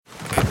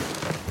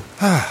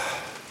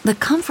The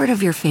comfort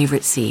of your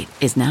favorite seat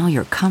is now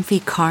your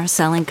comfy car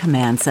selling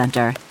command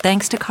center,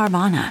 thanks to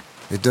Carvana.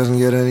 It doesn't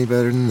get any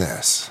better than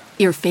this.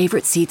 Your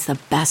favorite seat's the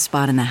best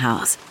spot in the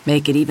house.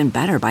 Make it even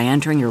better by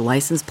entering your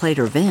license plate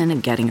or VIN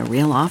and getting a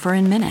real offer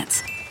in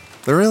minutes.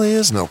 There really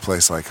is no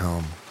place like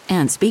home.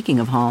 And speaking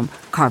of home,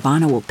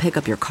 Carvana will pick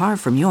up your car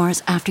from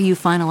yours after you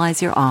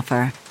finalize your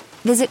offer.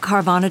 Visit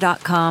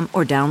Carvana.com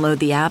or download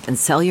the app and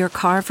sell your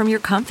car from your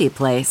comfy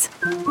place.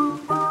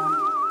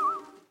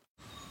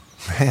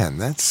 Man,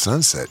 that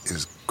sunset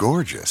is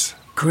gorgeous.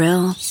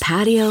 Grill,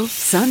 patio,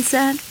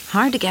 sunset.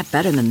 Hard to get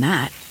better than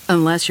that.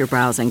 Unless you're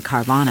browsing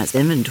Carvana's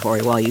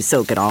inventory while you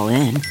soak it all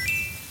in.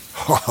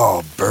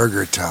 Oh,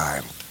 burger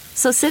time.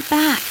 So sit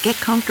back, get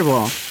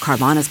comfortable.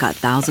 Carvana's got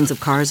thousands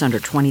of cars under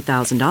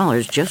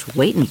 $20,000 just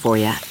waiting for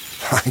you.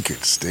 I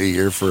could stay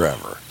here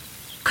forever.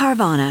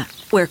 Carvana,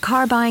 where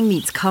car buying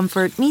meets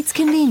comfort meets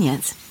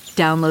convenience.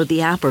 Download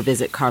the app or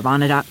visit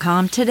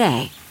Carvana.com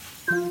today.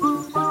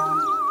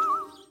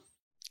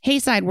 Hey,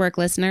 Sidework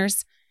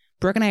listeners.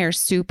 Brooke and I are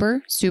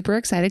super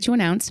excited to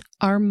announce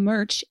our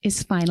merch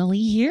is finally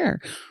here.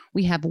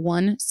 We have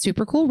one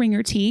super cool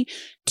ringer tee,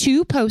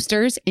 2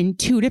 posters in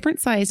 2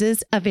 different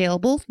sizes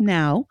available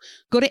now.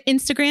 Go to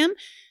Instagram,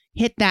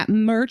 hit that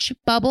merch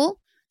bubble,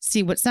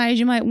 see what size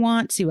you might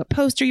want, see what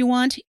poster you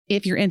want.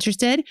 If you're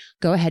interested,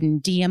 go ahead and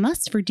DM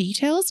us for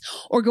details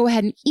or go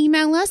ahead and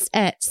email us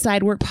at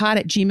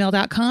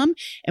sideworkpod@gmail.com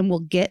and we'll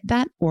get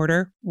that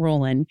order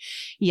rolling.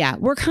 Yeah,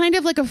 we're kind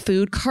of like a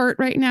food cart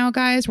right now,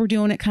 guys. We're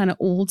doing it kind of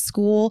old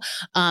school,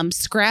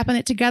 scrapping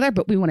it together,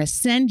 but we want to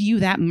send you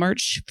that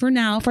merch for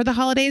now, for the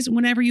holidays,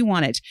 whenever you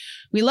want it.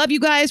 We love you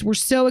guys. We're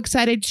so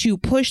excited to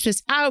push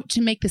this out,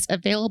 to make this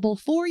available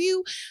for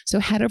you.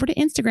 So head over to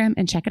Instagram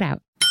and check it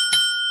out.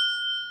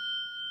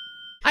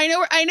 I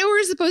know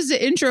we're supposed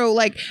to intro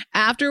like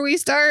after we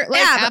start,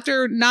 like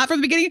after, not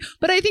from the beginning.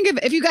 But I think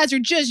if you guys are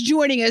just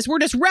joining us, we're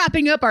just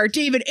wrapping up our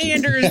David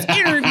Anders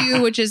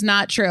interview, which is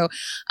not true.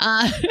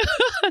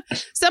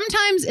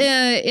 Sometimes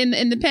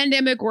in the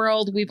pandemic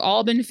world, we've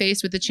all been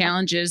faced with the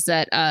challenges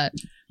that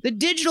the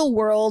digital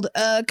world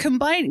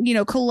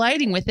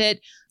colliding with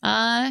it.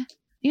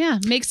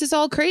 Makes us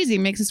all crazy.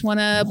 Makes us want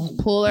to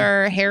pull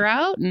our hair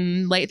out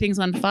and light things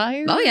on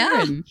fire. Oh,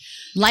 yeah.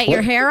 Light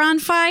your hair on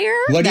fire.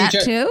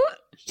 Too.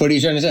 What are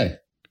you trying to say?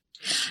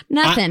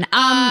 Nothing.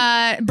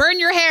 Burn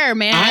your hair,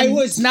 man.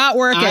 It's not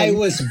working. I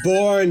was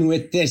born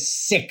with this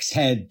 6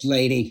 head,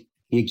 lady.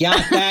 You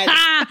got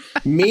that?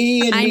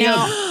 me and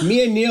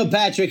Neil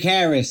Patrick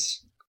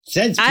Harris.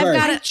 Since birth.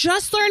 I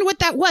just learned what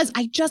that was.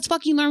 I just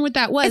fucking learned what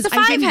that was. It's a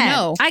 5 head.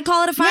 Know. I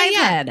call it a 5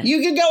 head.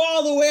 You can go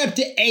all the way up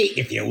to 8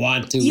 if you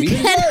want to. You can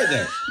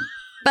further.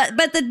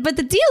 But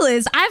the deal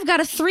is, I've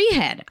got a 3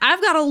 head.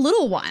 I've got a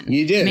little one.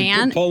 You do,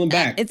 man. Pull them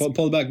back.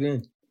 Pull it back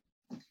down.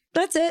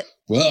 That's it.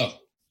 Whoa.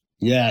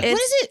 Yeah. What is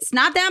it? It's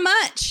not that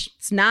much.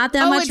 It's not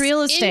that much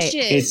real estate.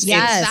 Is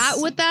that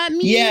what that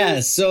means?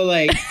 Yeah. So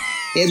like,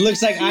 it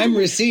looks like I'm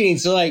receding.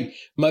 So like,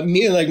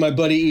 me and my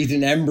buddy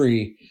Ethan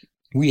Embry,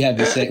 we have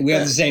the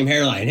same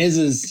hairline. His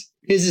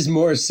is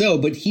more so,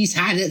 but he's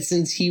had it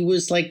since he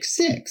was like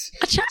 6.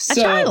 A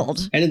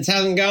child. And it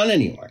hasn't gone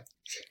anywhere.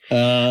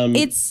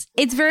 It's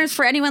very,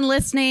 for anyone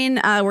listening,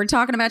 we're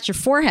talking about your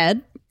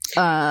forehead.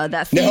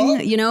 That thing,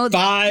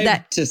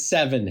 5 to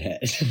 7 head.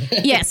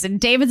 Yes, and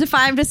David's a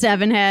 5 to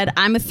 7 head.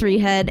 I'm a 3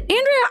 head. Andrea,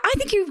 I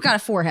think you've got a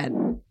 4 head.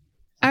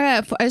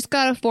 I just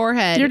got a 4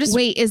 head.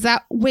 Is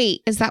that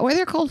why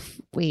they're called?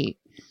 Wait.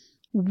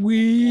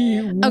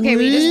 Okay,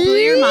 we just blew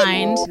your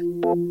mind.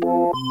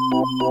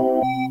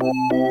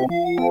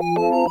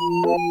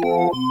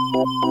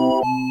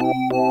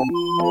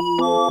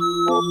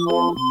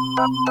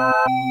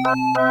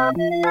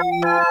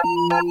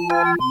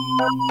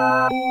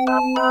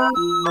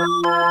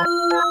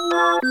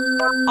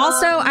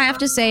 Also, I have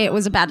to say it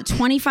was about a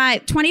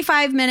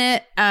 25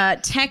 minute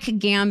tech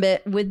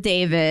gambit with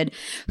David,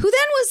 who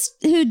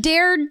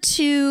dared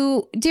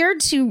to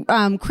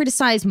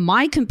criticize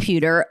my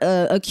computer,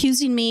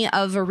 accusing me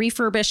of a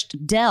refurbished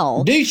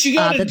Dell. Dude, she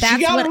got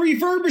a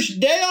refurbished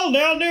Dell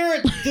down there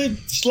at the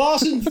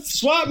Slauson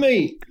Swap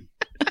Meet.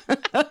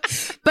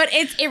 But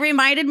it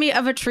reminded me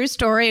of a true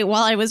story.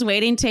 While I was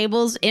waiting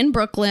tables in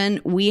Brooklyn,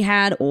 we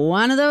had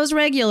one of those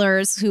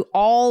regulars who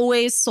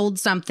always sold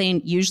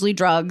something, usually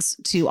drugs,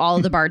 to all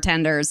of the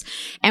bartenders.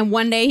 And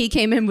one day he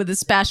came in with a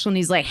special and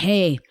he's like,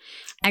 "Hey,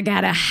 I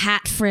got a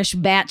hot, fresh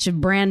batch of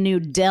brand new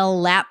Dell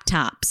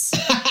laptops.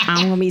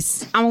 I'm gonna be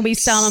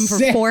selling them for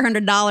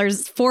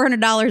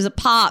 $400 a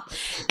pop."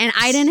 And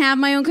I didn't have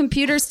my own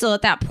computer still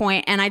at that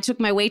point. And I took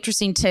my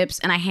waitressing tips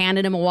and I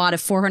handed him a wad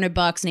of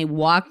 $400. And he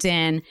walked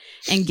in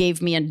and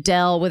gave me a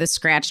Dell with a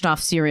scratched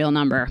off serial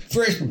number.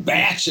 Fresh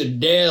batch of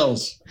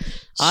Dells.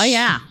 Oh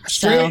yeah,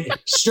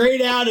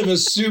 straight out of a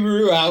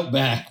Subaru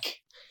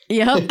Outback.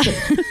 Yep.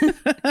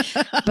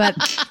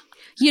 But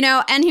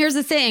And here's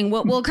the thing.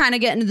 We'll kind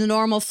of get into the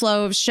normal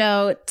flow of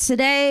show.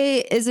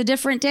 Today is a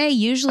different day.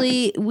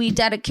 Usually we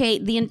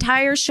dedicate the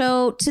entire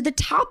show to the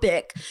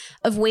topic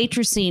of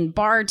waitressing,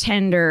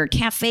 bartender,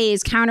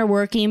 cafes,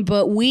 counterworking,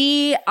 but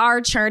we are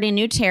charting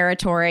new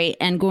territory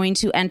and going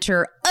to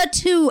enter a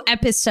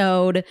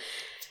 2-episode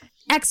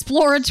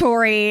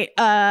exploratory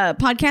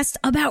podcast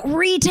about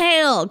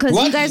retail, because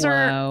you guys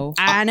are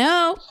I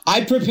know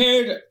I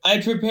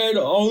prepared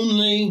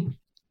only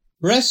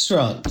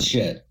restaurant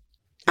shit.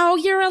 Oh,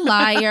 you're a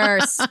liar.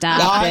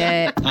 Stop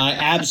it. I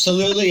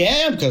absolutely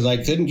am, because I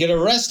couldn't get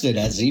arrested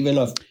as even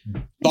a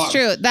bar. It's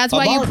true. That's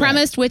why you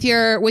premised with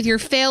your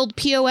failed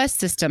POS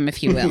system,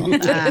 if you will.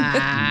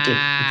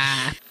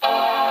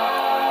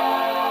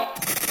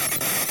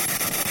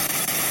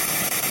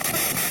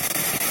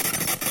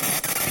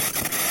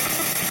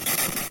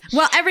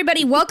 Well,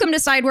 everybody, welcome to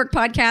Sidework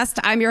Podcast.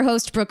 I'm your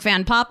host, Brooke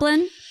Van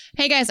Poplin.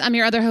 Hey, guys, I'm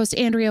your other host,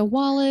 Andrea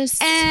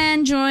Wallace.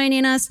 And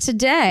joining us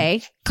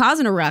today,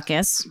 causing a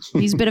ruckus.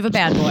 He's a bit of a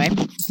bad boy,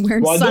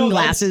 wearing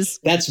sunglasses.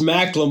 No, that's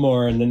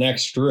Macklemore in the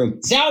next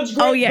room. Sounds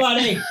great,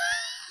 buddy.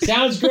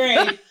 Sounds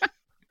great.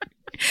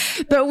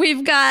 But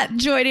we've got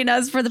joining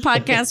us for the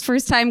podcast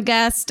first-time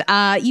guest.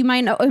 You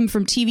might know him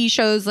from TV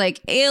shows like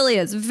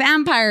Alias,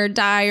 Vampire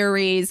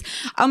Diaries,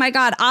 oh my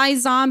God,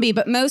 iZombie,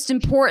 but most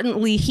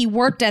importantly, he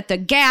worked at The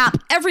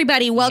Gap.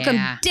 Everybody, welcome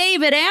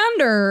David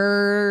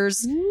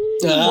Anders.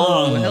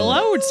 Oh,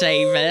 hello,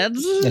 David.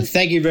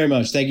 Thank you very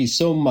much. Thank you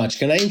so much.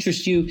 Can I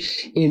interest you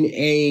in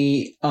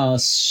a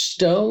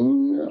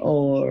stone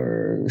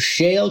or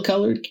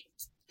shale-colored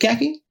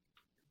khaki?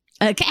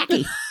 A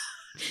khaki.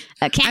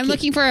 I am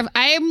looking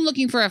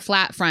for a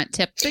flat front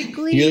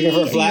typically. You're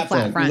looking for a flat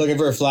front. You're looking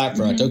for a flat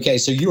front. Mm-hmm. Okay,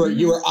 so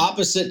you were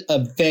opposite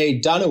of Faye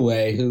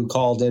Dunaway, who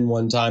called in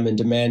one time and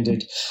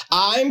demanded.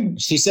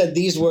 She said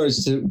these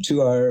words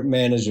to our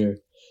manager.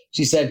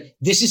 She said,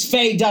 "This is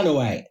Faye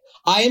Dunaway.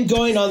 I am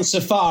going on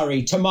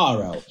safari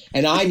tomorrow,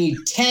 and I need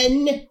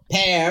 10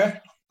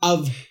 pair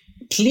of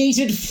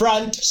pleated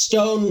front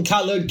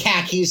stone-colored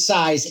khaki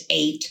size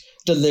 8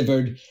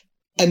 delivered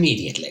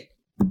immediately."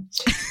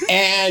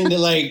 And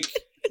like.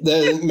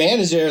 The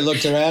manager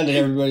looked around and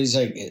everybody's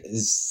like,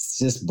 "Is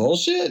this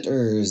bullshit,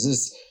 or is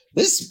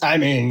this? I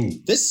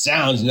mean, this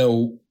sounds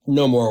no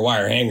more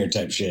wire hanger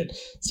type shit."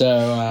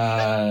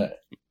 So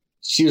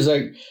she was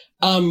like,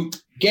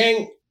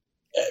 "Gang,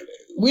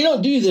 we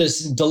don't do this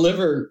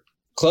deliver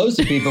clothes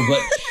to people,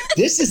 but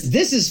this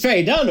is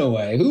Faye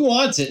Dunaway. Who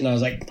wants it?" And I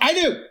was like, "I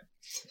do,"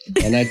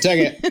 and I took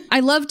it.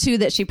 I love too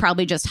that she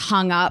probably just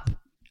hung up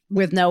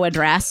with no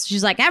address.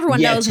 She's like,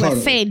 everyone knows where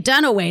Faye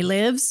Dunaway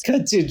lives.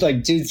 Cut to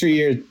like 2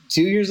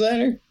 years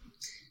later.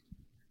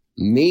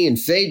 Me and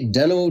Faye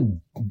Dunaway,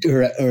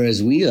 or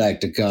as we like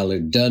to call her,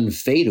 Dun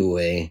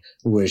Fadeaway,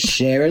 we're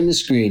sharing the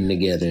screen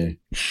together.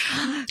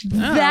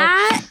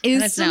 That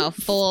is it's now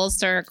full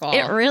circle.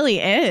 It really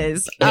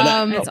is.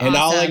 And awesome.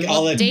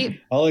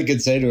 all I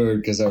could say to her,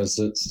 because I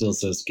was still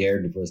so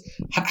scared, was,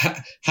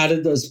 how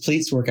did those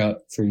pleats work out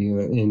for you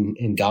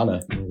in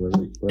Ghana, or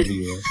wherever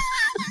you were?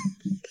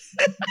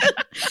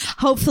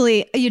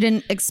 Hopefully you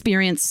didn't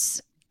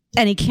experience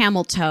any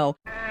camel toe.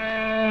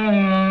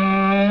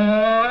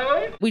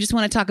 We just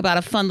want to talk about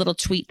a fun little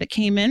tweet that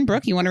came in.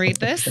 Brooke, you want to read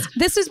this?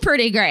 This is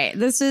pretty great.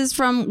 This is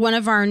from one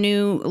of our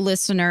new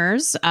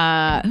listeners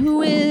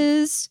who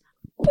is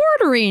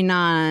bordering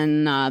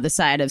on the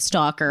side of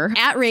stalker,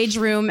 at Rage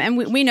Room. And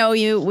we know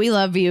you. We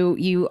love you.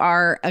 You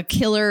are a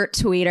killer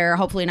tweeter.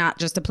 Hopefully not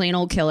just a plain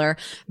old killer.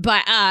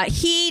 But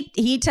he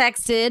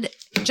texted,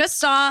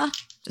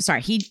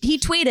 he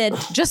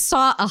tweeted, "Just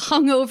saw a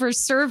hungover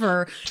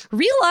server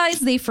realize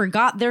they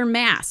forgot their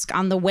mask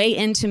on the way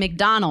into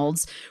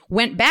McDonald's,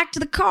 went back to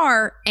the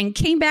car and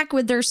came back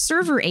with their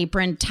server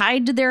apron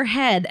tied to their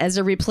head as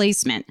a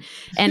replacement.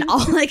 And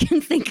all I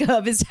can think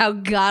of is how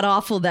god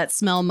awful that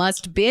smell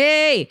must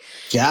be."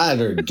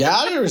 Gotta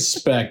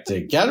respect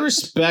it. Gotta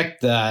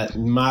respect that,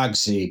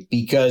 Moxie,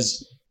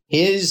 because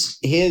his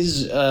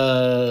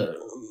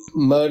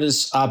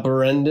modus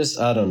operandus,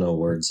 I don't know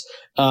words,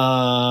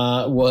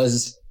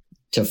 was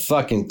to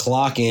fucking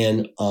clock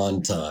in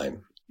on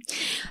time.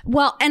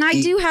 Well, and I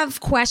do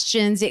have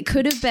questions. It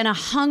could have been a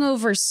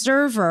hungover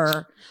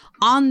server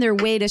on their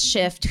way to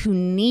shift who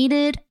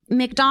needed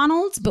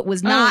McDonald's but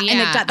was not.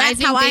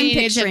 That's how I'm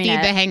picturing it.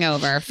 Feed the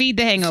hangover. Feed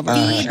the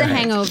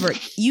hangover.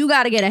 You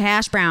got to get a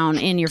hash brown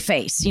in your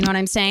face. You know what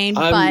I'm saying?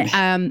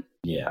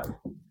 Yeah.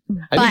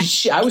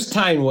 I was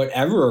tying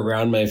whatever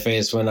around my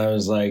face when I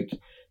was like,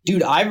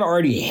 dude, I've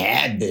already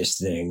had this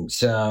thing,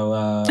 so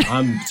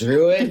I'm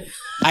through it.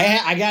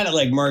 I got it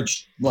like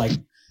March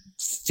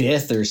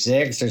 5th or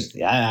 6th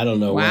or I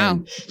don't know. Wow.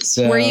 When.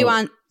 So were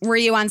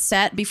you on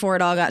set before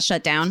it all got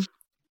shut down?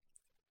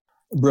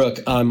 Brooke,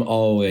 I'm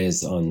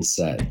always on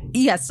set.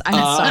 Yes, I'm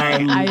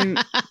sorry.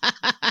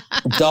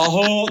 The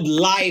whole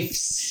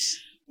life's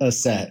a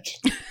set.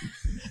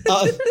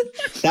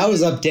 That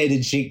was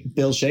updated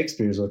Bill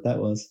Shakespeare is what that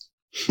was.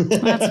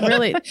 That's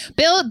really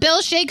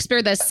Bill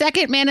Shakespeare, the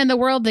second man in the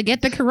world to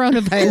get the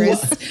coronavirus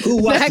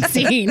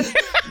vaccine.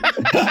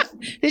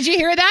 Did you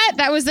hear that?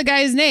 That was the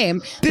guy's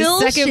name. Bill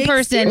The second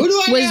person Who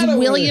do I got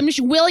was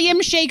over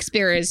William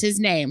Shakespeare is his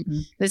name.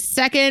 The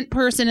second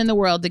person in the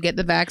world to get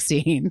the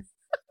vaccine.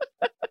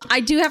 I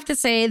do have to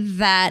say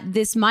that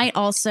this might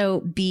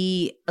also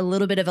be a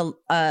little bit of a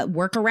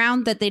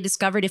workaround that they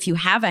discovered. If you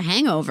have a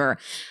hangover,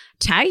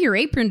 tie your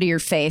apron to your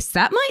face.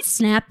 That might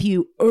snap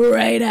you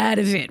right out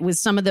of it with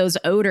some of those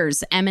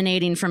odors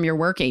emanating from your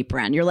work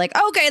apron. You're like,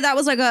 okay, that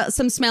was like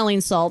some smelling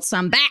salts.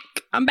 I'm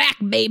back,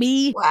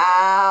 baby.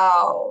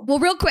 Wow. Well,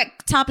 real quick,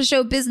 top of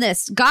show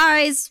business.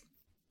 Guys,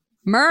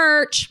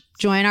 merch.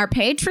 Join our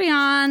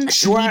Patreon.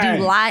 Swag.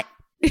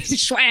 We do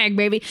swag,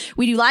 baby.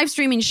 We do live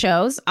streaming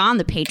shows on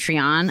the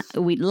Patreon.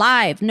 We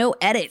live, no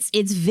edits.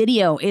 It's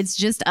video. It's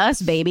just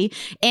us, baby.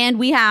 And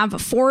we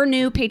have 4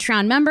 new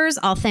Patreon members.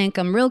 I'll thank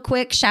them real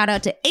quick. Shout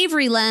out to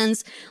Avery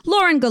Lenz,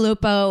 Lauren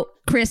Gallupo,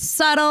 Chris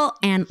Suttle,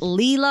 and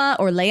Leila.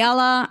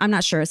 I'm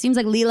not sure. It seems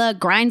like Leila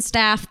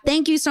Grindstaff.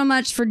 Thank you so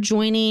much for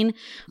joining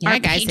Yeah, our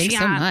guys, thanks so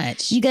Patreon.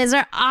 much. You guys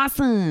are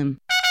awesome.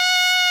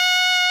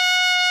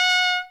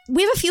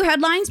 We have a few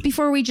headlines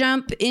before we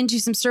jump into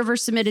some server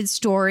submitted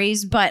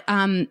stories. But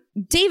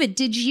David,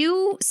 did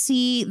you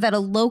see that a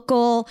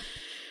local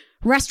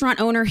restaurant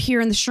owner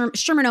here in the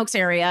Sherman Oaks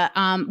area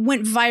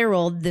went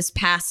viral this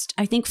past,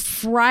 I think,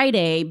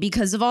 Friday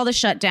because of all the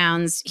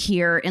shutdowns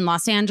here in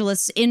Los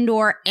Angeles,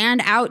 indoor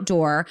and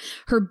outdoor?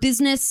 Her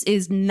business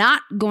is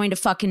not going to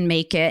fucking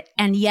make it.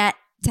 And yet,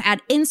 to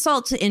add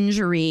insult to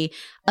injury,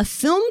 a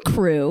film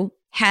crew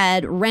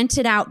had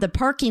rented out the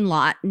parking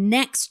lot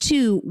next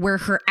to where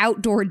her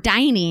outdoor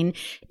dining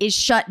is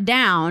shut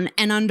down,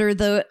 and under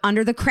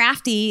the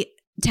crafty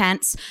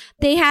tents,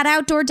 they had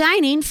outdoor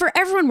dining for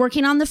everyone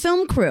working on the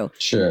film crew.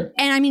 Sure.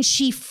 And I mean,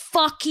 she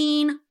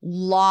fucking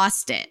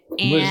lost it.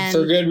 And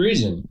For good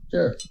reason.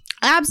 Sure.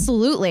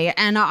 absolutely.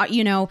 And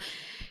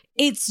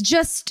it's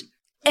just,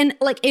 and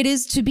like, it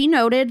is to be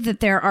noted that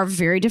there are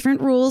very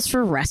different rules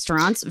for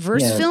restaurants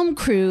versus film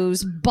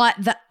crews, but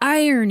the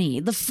irony,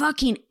 the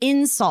fucking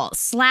insult,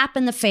 slap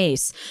in the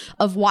face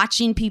of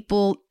watching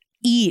people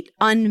eat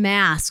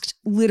unmasked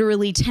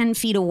literally 10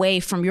 feet away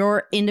from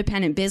your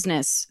independent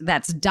business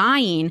that's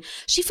dying,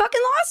 she fucking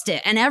lost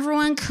it. And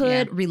everyone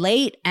could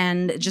relate,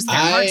 and just their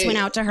hearts went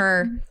out to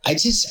her. I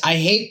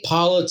hate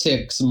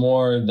politics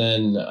more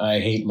than I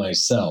hate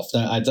myself.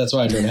 That's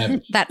why I don't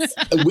have That's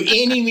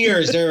any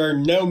mirrors. There are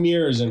no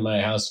mirrors in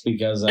my house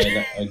because I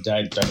don't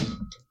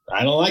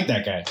like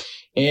that guy.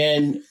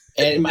 And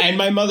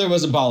my mother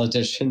was a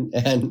politician,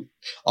 and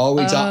all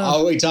we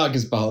talk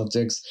is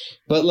politics.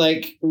 But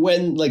like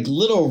when like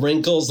little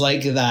wrinkles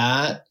like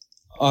that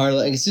are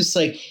like, it's just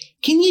like,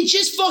 can you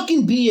just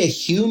fucking be a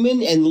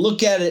human and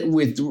look at it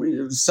with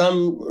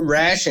some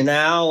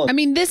rationale? I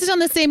mean, this is on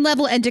the same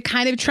level, and to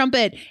kind of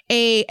trumpet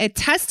a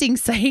testing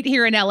site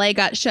here in LA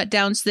got shut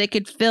down so they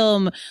could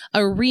film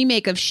a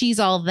remake of She's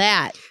All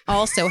That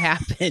also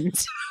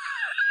happened.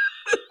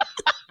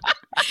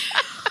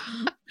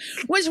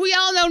 Which we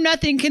all know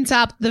nothing can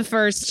top the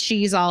first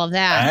She's All of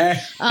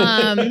That.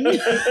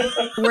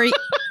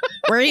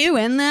 were you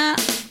in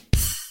that?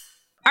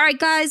 All right,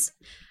 guys,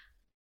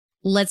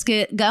 let's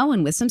get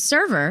going with some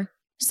server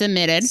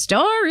Submitted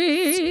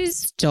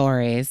stories.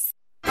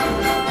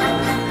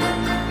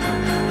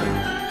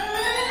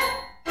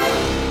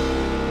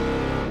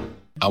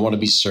 I want to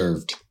be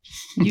served.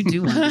 You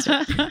do want to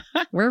serve.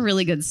 We're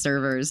really good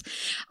servers.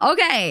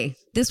 Okay,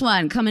 this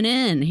one coming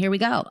in. Here we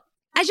go.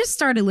 I just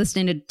started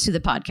listening to the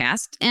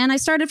podcast, and I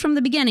started from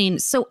the beginning,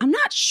 so I'm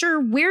not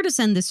sure where to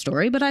send this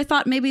story, but I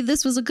thought maybe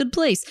this was a good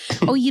place.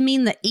 Oh, you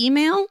mean the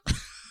email?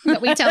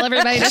 that we tell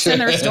everybody to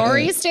send their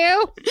stories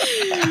to?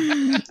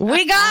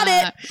 We got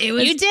it.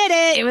 You did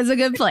it. It was a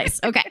good place.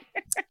 Okay.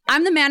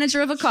 I'm the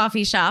manager of a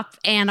coffee shop,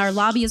 and our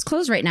lobby is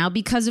closed right now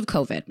because of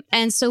COVID.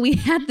 And so we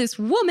had this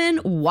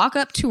woman walk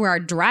up to our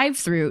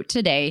drive-thru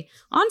today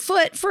on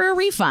foot for a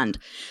refund.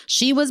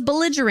 She was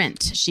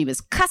belligerent. She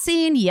was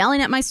cussing,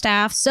 yelling at my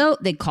staff. So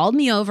they called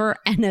me over,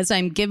 and as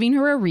I'm giving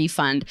her a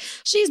refund,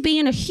 she's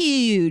being a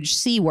huge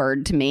C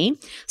word to me.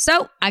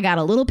 So I got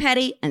a little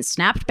petty and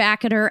snapped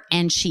back at her,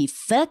 and she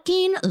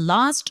fucking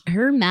lost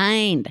her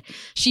mind.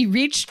 She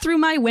reached through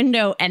my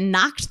window and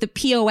knocked the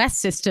POS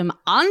system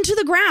onto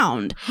the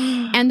ground,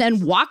 and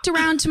then walked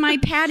around to my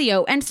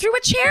patio and threw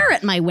a chair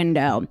at my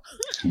window.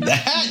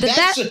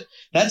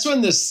 That's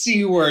when the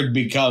C word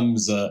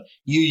becomes,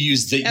 you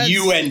use the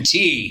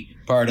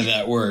UNT part of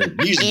that word.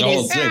 You use the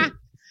whole thing.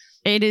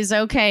 It is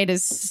okay to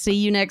see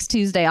you next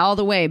Tuesday all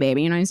the way,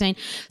 baby. You know what I'm saying?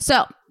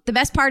 So the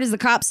best part is the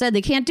cop said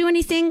they can't do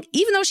anything,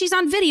 even though she's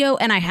on video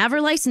and I have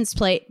her license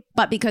plate.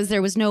 But because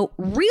there was no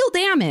real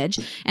damage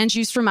and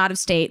she's from out of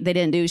state, they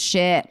didn't do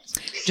shit.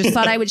 Just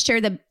thought I would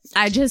share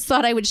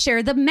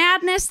the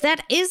madness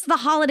that is the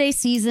holiday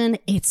season.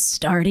 It's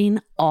starting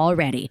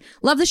already.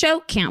 Love the show.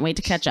 Can't wait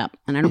to catch up.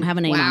 And I don't have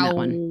a name on that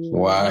one.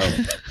 Wow.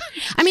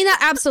 I mean, that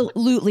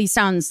absolutely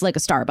sounds like a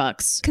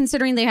Starbucks.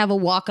 Considering they have a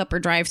walk up or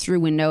drive through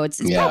window, it's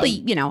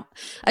probably,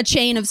 a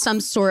chain of some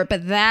sort.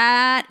 But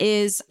that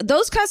is,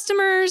 those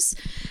customers,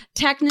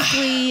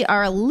 technically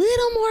are a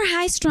little more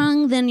high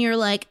strung than your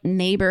like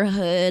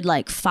neighborhood,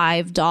 like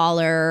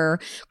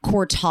 $5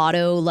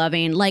 cortado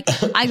loving. Like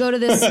I go to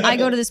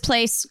this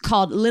place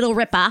called Little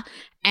Ripper,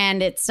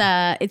 and it's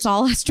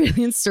all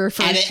Australian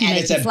surfers. And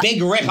it's a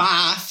big rip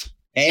off.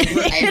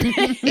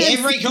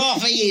 Every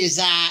coffee is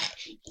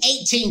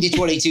 $18 to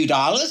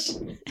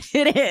 $22.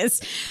 It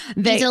is.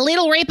 It's a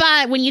little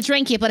ripper when you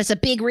drink it, but it's a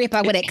big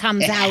ripper when it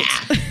comes out.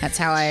 That's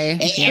how I.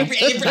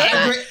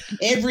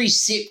 Every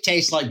sip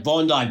tastes like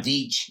Bondi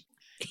Beach.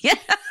 Yeah.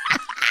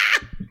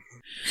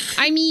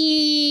 I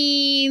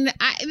mean,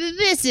 I feel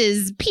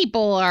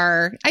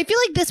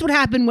like this would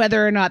happen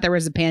whether or not there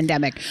was a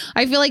pandemic.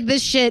 I feel like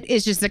this shit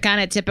is just the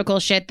kind of typical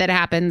shit that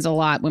happens a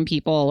lot when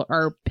people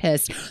are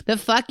pissed. The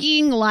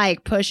fucking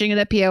like pushing of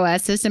the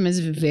POS system is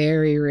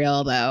very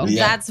real though.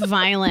 Yeah. That's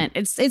violent.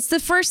 It's the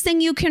first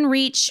thing you can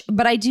reach,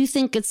 but I do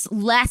think it's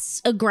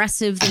less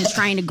aggressive than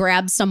trying to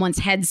grab someone's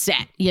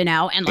headset,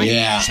 and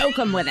like choke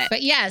them with it.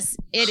 But yes,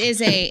 it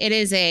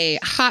is a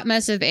hot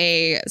mess of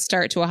a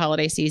start to a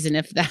holiday season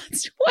if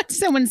that's what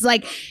someone's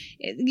like,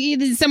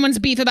 someone's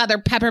beef about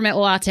their peppermint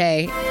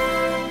latte.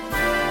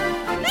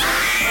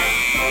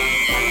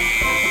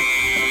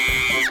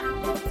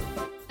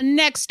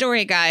 Next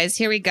story, guys.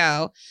 Here we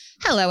go.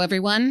 Hello,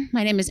 everyone.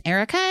 My name is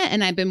Erica,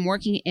 and I've been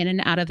working in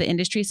and out of the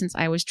industry since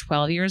I was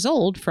 12 years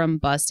old, from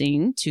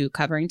busing to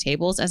covering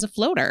tables as a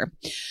floater.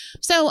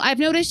 So I've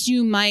noticed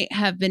you might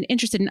have been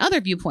interested in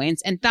other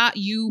viewpoints and thought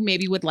you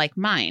maybe would like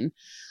mine.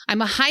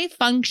 I'm a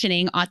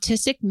high-functioning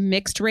autistic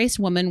mixed-race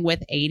woman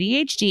with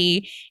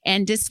ADHD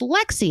and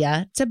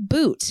dyslexia to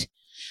boot.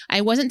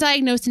 I wasn't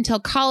diagnosed until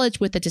college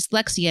with the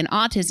dyslexia and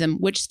autism,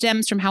 which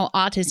stems from how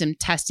autism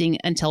testing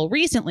until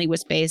recently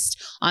was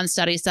based on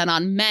studies done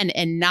on men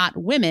and not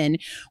women,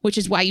 which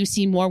is why you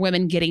see more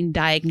women getting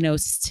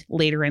diagnosed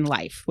later in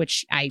life,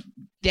 which I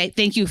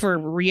thank you for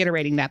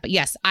reiterating that. But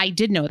yes, I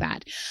did know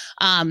that.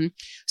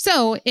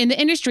 So in the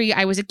industry,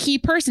 I was a key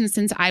person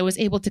since I was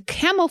able to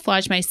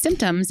camouflage my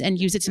symptoms and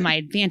use it to my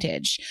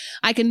advantage.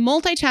 I can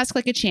multitask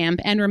like a champ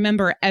and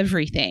remember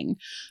everything.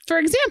 For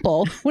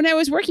example, when I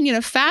was working in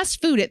a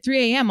fast food at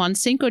 3 a.m. on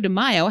Cinco de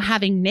Mayo,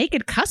 having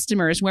naked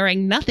customers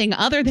wearing nothing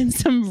other than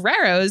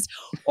sombreros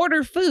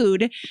order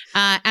food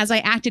as I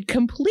acted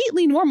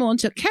completely normal and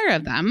took care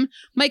of them,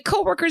 my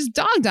coworkers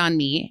dogged on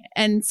me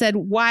and said,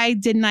 why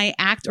didn't I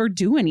act or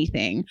do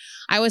anything?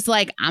 I was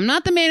like, I'm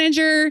not the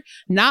manager,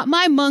 not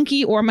my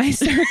monkey or my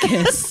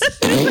circus.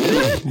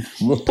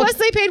 Plus,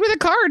 they paid with a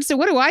card, so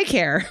what do I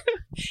care?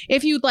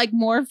 If you'd like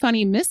more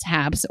funny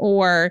mishaps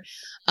or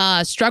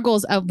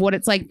struggles of what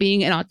it's like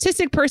being an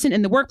autistic person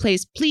in the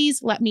workplace,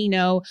 please let me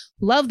know.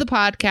 Love the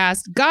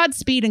podcast.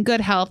 Godspeed and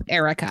good health,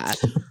 Erica.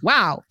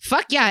 Wow.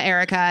 Fuck yeah,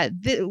 Erica.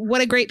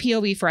 What a great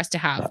POV for us to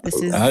have. This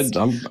is,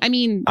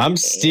 I'm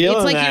stealing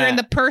it's like that. you're in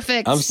the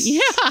perfect.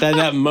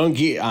 That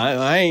monkey.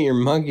 I ain't your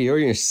monkey or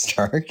your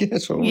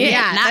circus.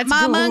 Yeah, not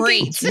my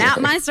monkey,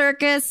 not my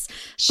circus.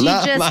 She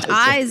not just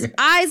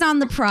eyes on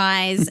the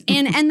prize.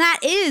 And that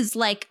is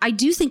like, I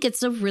do think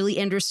it's a really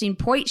interesting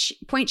point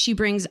she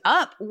brings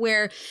up,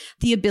 where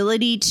the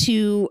ability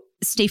to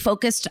stay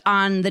focused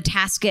on the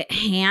task at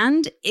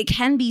hand, it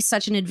can be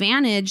such an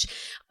advantage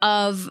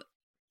of,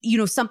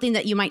 something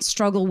that you might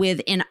struggle with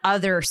in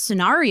other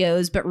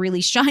scenarios, but really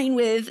shine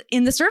with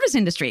in the service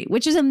industry,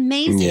 which is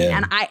amazing. Yeah.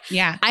 And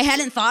I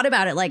hadn't thought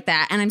about it like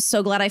that. And I'm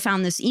so glad I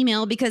found this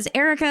email because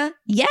Erica,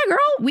 yeah, girl,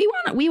 we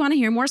want to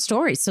hear more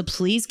stories. So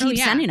please keep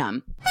sending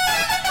them.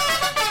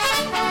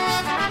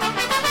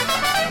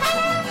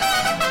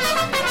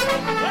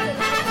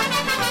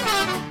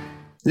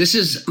 This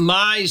is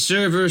my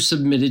server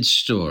submitted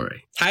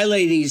story. Hi,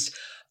 ladies.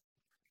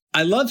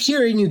 I love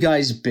hearing you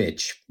guys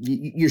bitch.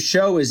 Your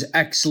show is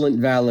excellent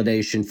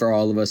validation for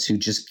all of us who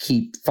just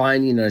keep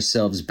finding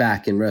ourselves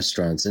back in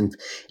restaurants and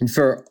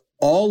for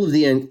all of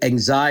the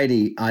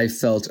anxiety I've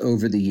felt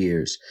over the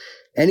years.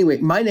 Anyway,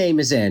 my name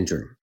is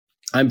Andrew.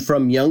 I'm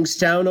from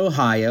Youngstown,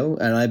 Ohio,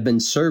 and I've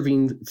been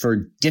serving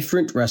for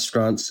different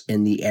restaurants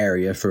in the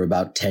area for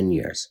about 10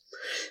 years.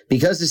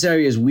 Because this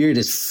area is weird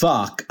as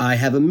fuck, I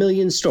have a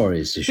million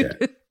stories to share.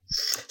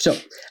 So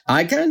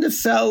I kind of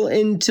fell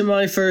into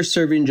my first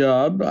serving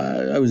job.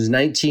 I was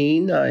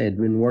 19. I had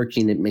been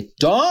working at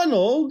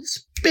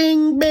McDonald's,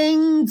 bing,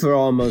 bing, for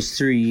almost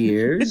 3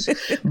 years.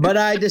 But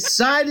I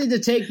decided to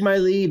take my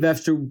leave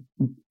after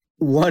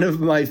one of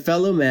my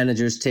fellow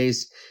managers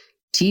teased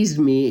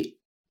me.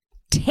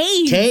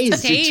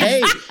 Tased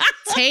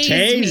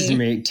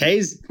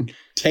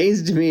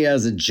me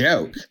as a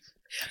joke.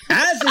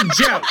 As a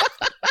joke.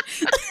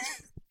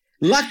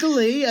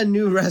 Luckily, a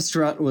new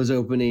restaurant was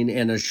opening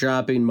in a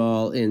shopping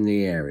mall in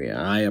the area.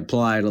 I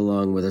applied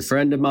along with a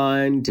friend of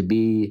mine to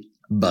be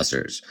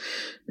bussers.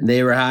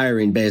 They were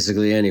hiring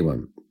basically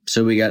anyone,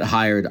 so we got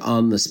hired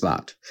on the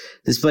spot.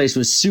 This place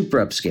was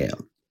super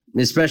upscale,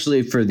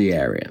 especially for the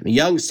area.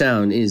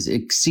 Youngstown is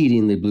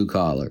exceedingly blue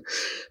collar,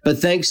 but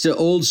thanks to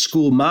old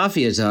school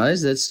mafia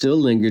ties that still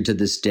linger to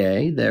this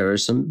day, there are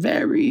some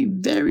very,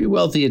 very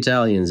wealthy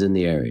Italians in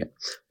the area,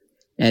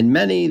 and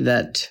many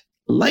that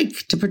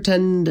like to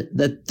pretend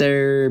that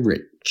they're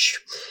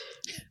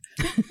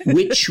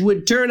which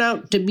would turn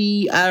out to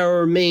be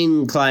our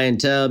main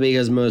clientele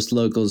because most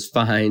locals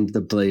find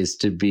the place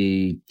to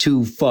be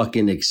too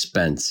fucking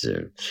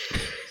expensive.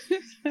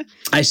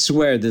 I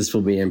swear this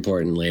will be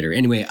important later.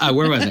 Anyway,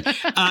 where was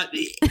I?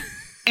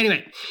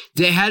 Anyway,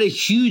 they had a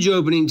huge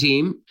opening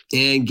team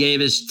and gave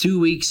us 2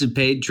 weeks of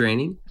paid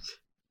training.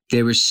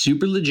 They were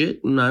super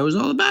legit, and I was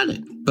all about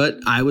it. But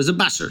I was a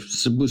busser.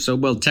 So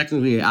well,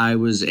 technically, I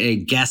was a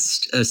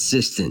guest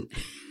assistant.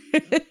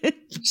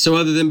 So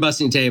other than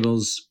bussing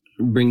tables,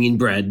 bringing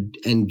bread,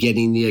 and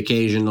getting the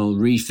occasional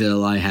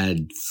refill, I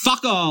had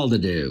fuck all to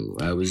do.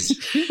 I was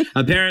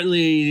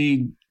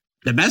apparently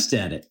the best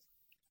at it.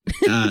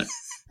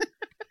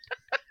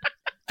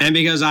 And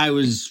because I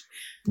was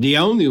the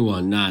only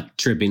one not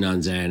tripping on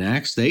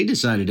Xanax, they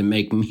decided to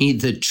make me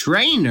the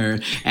trainer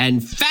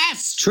and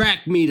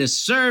fast-track me to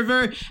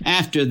server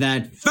after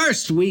that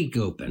first week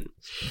open.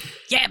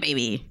 Yeah,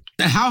 baby.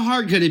 How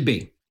hard could it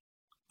be?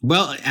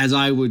 Well, as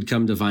I would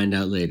come to find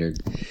out later,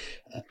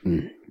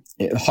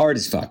 hard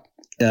as fuck.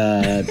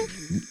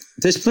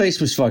 This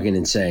place was fucking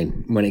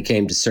insane when it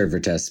came to server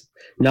tests.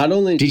 Not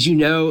only did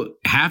you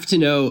have to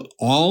know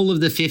all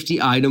of the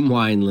 50-item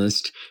wine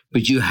list,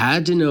 but you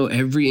had to know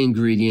every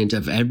ingredient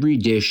of every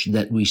dish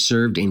that we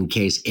served in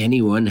case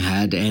anyone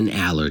had an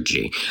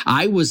allergy.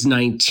 I was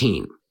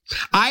 19.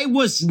 I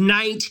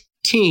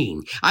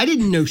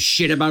didn't know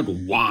shit about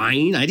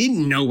wine. I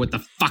didn't know what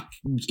the fuck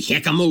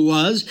jicama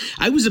was.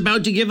 I was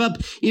about to give up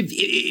if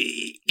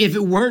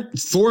it weren't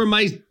for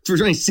my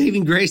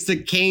saving grace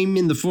that came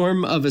in the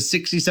form of a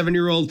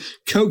 67-year-old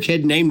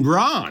cokehead named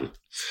Ron.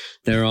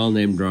 They're all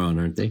named Ron,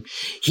 aren't they?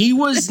 He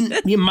was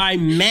my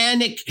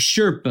manic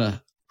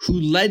Sherpa who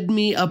led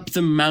me up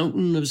the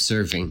mountain of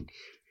surfing.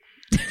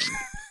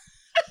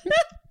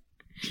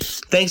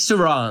 Thanks to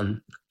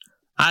Ron,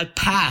 I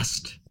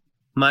passed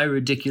my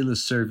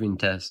ridiculous serving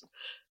test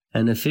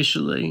and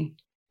officially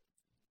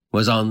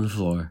was on the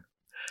floor.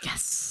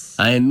 Yes.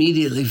 I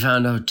immediately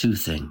found out 2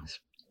 things.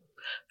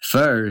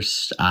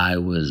 First, I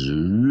was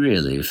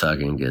really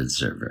fucking good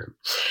server.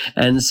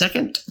 And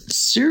second,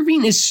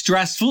 serving is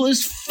stressful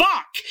as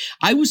fuck.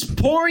 I was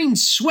pouring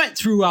sweat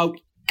throughout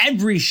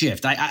every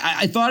shift.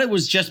 I thought it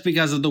was just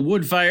because of the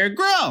wood fire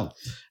grill.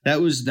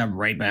 That was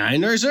right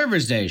behind our server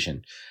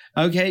station.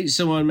 Okay,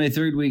 so on my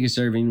 3rd week of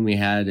serving, we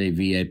had a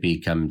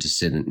VIP come to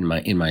sit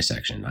in my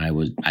section. I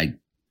was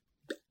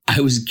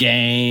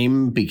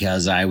game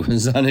because I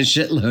was on a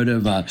shitload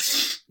of,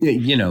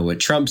 what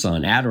Trump's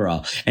on,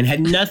 Adderall, and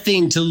had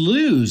nothing to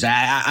lose.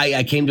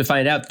 I came to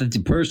find out that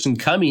the person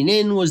coming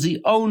in was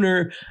the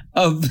owner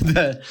of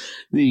the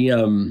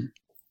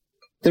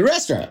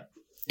restaurant,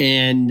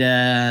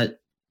 and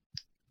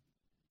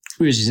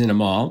which is in a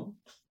mall,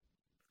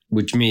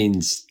 which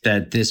means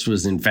that this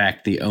was in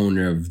fact the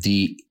owner of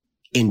the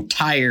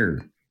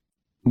entire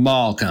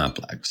mall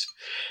complex.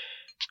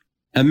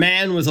 A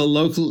man with a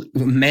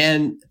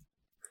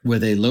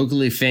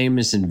locally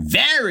famous and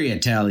very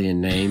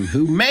Italian name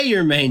who may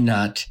or may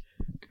not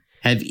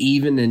have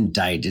even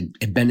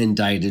been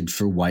indicted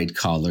for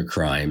white-collar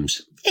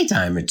crimes a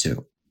time or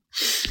 2.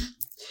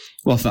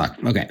 Well,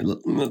 fuck. Okay,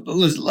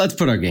 let's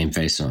put our game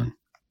face on.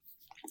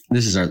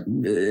 This is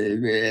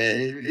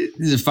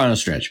the final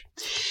stretch.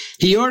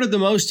 He ordered the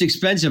most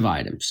expensive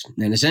items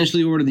and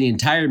essentially ordered the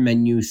entire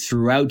menu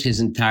throughout his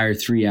entire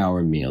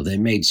 3-hour meal. They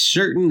made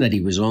certain that he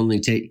was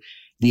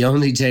the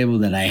only table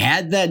that I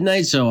had that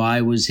night, so I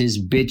was his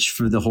bitch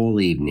for the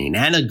whole evening.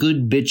 And a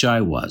good bitch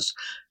I was.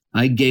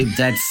 I gave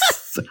that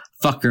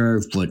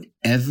fucker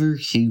whatever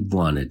he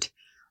wanted.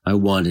 I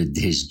wanted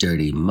his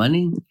dirty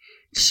money.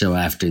 So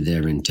after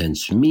their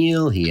intense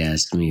meal, he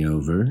asked me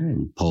over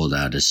and pulled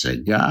out a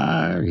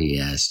cigar. He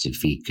asked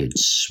if he could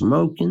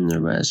smoke in the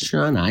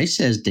restaurant. I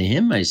says,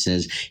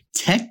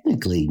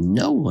 technically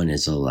no one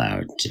is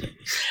allowed to.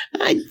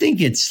 I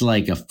think it's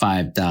like a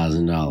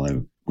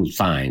 $5,000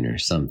 fine or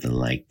something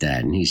like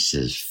that. And he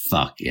says,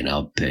 fuck it,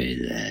 I'll pay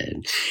that.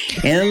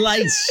 And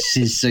lights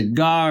his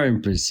cigar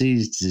and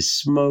proceeds to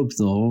smoke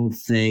the whole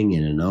thing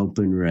in an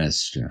open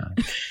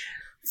restaurant.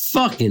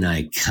 Fucking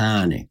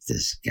iconic,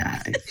 this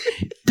guy.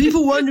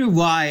 People wonder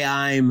why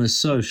I'm a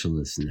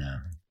socialist now.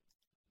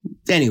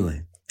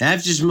 Anyway,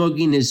 after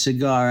smoking his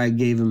cigar, I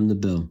gave him the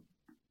bill.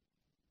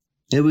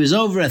 It was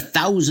over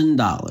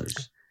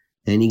 $1,000,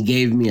 and he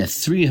gave me a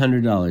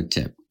 $300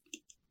 tip.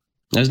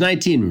 I was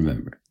 19,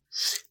 remember.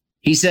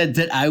 He said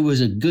that I was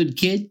a good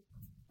kid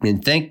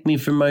and thanked me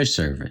for my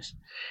service.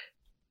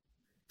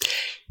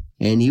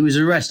 And he was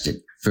arrested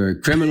for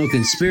criminal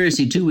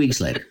conspiracy 2 weeks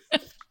later.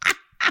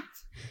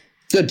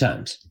 Good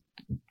times.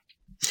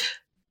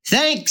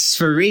 Thanks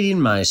for reading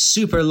my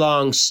super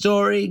long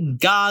story.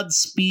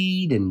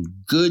 Godspeed and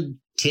good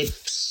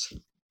tips,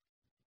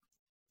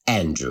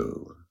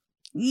 Andrew.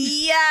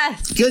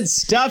 Yes. Good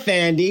stuff,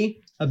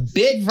 Andy. A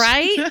bit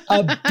right.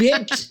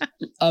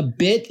 a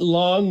bit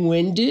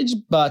long-winded,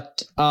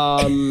 but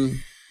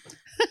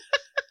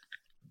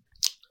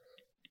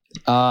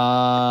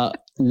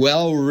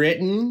well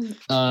written.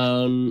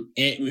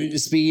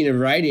 Speaking of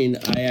writing,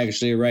 I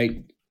actually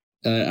write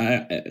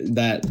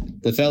that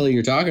the fella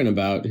you're talking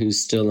about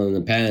who's still in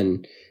the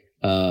pen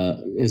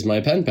is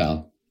my pen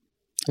pal.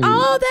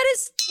 Oh,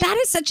 that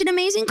is such an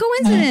amazing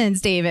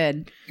coincidence,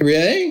 David.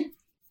 Really?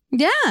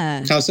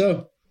 Yeah. How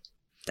so?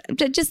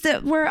 Just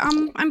that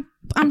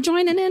I'm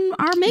joining in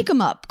our make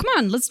 'em up. Come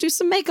on, let's do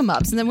some make 'em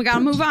ups, and then we gotta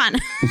move on.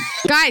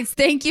 Guys,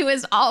 thank you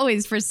as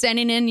always for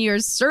sending in your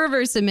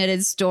server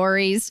submitted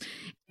stories.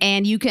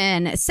 And you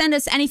can send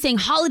us anything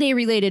holiday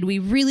related. We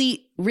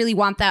really, really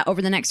want that over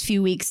the next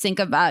few weeks. Think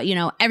about,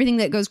 everything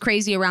that goes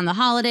crazy around the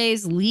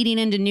holidays, leading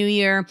into New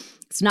Year.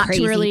 It's not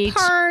crazy too early.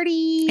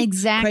 Parties,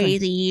 Exactly.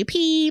 Crazy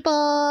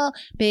people,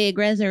 big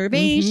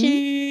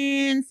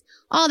reservations,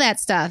 all that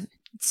stuff.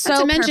 So Not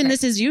to mention, perfect.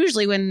 this is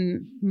usually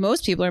when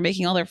most people are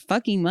making all their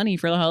fucking money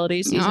for the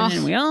holiday season,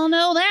 and we all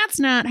know that's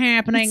not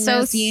happening It's so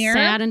this year.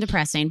 sad and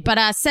depressing.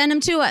 But send them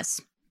to us.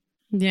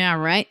 Yeah,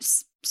 right.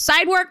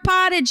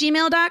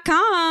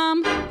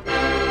 Sideworkpod@gmail.com.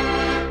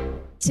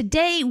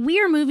 Today, we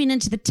are moving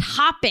into the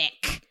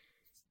topic.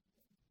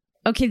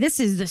 Okay, this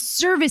is the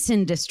service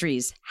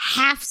industry's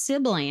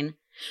half-sibling,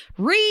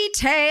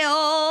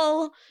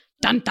 retail.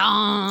 Dun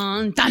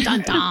dun dun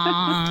dun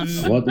dun.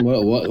 What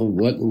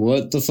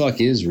the fuck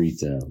is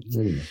retail?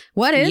 Anyway.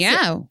 What is it?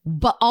 Yeah.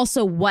 But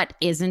also, what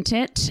isn't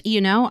it?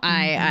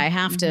 I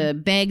have to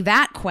beg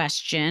that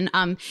question.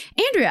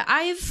 Andrea,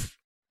 I've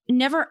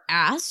never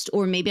asked,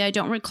 or maybe I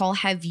don't recall,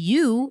 have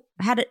you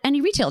had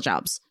any retail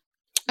jobs?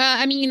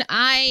 I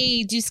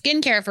do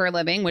skincare for a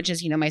living, which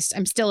is,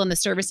 I'm still in the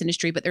service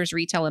industry, but there's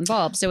retail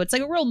involved. So it's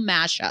like a real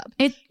mashup,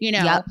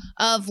 Yep.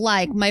 of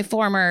like my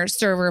former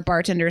server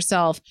bartender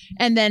self.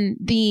 And then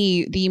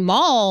the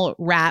mall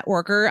rat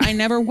worker I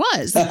never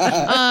was.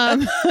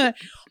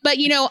 But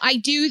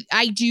I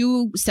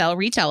do sell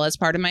retail as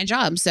part of my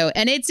job. So,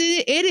 and it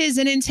is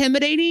an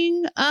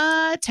intimidating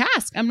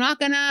task. I'm not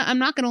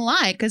gonna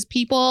lie, because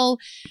people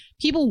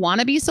want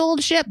to be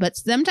sold shit, but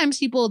sometimes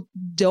people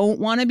don't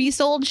want to be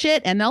sold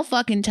shit, and they'll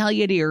fucking tell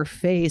you to your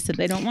face that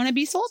they don't want to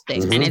be sold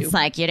things. And it's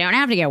like, you don't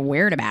have to get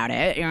weird about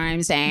it. You know what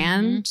I'm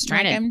saying? Just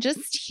trying to I'm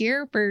just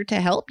here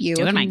to help you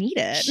if you need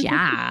it.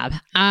 job.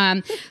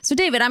 So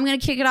David, I'm going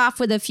to kick it off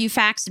with a few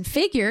facts and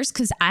figures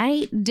because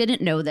I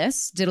didn't know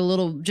this. Did a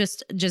little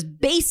just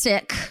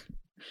basic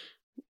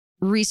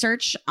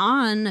research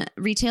on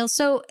retail.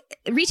 So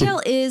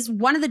retail is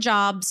one of the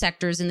job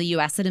sectors in the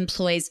US that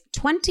employs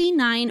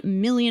 29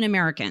 million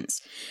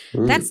Americans.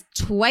 That's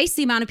twice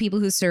the amount of people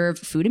who serve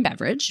food and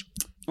beverage.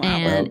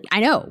 And I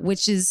know,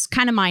 which is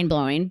kind of mind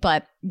blowing,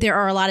 but there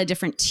are a lot of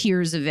different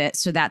tiers of it.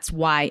 So that's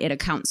why it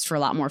accounts for a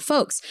lot more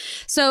folks.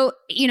 So,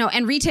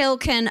 and retail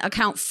can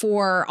account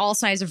for all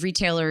size of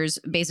retailers,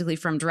 basically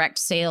from direct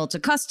sale to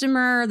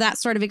customer, that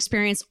sort of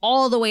experience,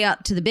 all the way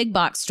up to the big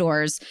box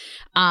stores.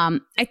 I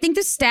think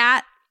the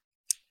stat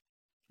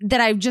that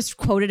I just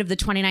quoted of the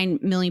 29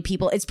 million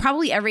people, it's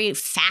probably every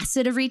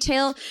facet of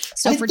retail.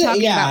 So if we're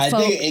talking about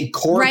folk, I think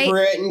corporate,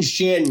 right? And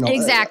shit. And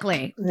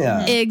exactly.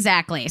 Yeah.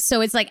 Exactly. So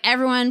it's like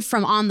everyone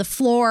from on the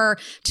floor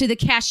to the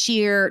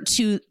cashier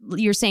to,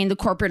 you're saying, the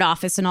corporate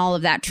office and all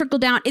of that trickle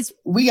down.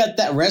 We got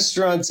that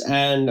restaurants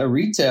and a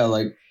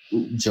retail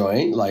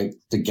joint, like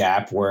the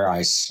Gap, where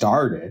I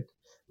started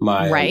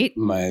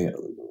my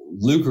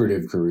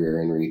lucrative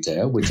career in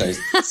retail, which I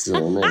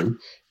still am in.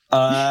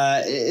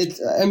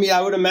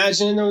 I would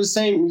imagine there was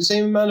the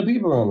same amount of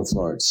people on the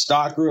floor.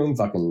 Stock room,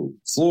 fucking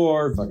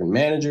floor, fucking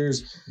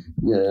managers.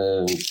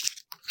 Yeah.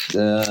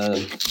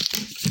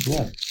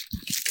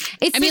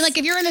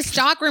 If you're in the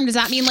stock room, does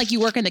that mean you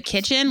work in the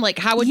kitchen?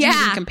 How would you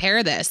even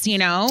compare this?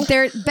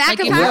 They're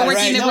back of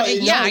house.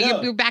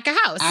 You're back of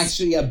house.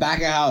 Actually, back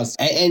of house.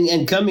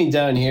 And coming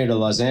down here to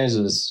Los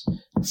Angeles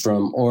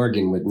from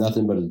Oregon with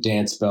nothing but a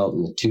dance belt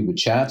and a tube of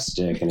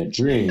chapstick and a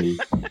dream.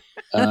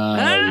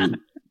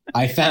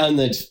 I found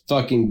that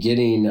fucking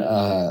getting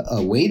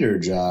a waiter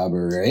job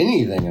or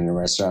anything in a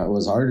restaurant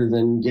was harder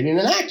than getting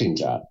an acting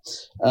job.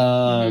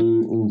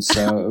 And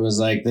so it was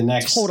like the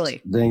next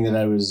thing that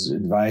I was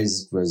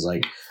advised was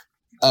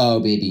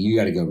oh, baby, you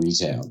got to go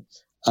retail.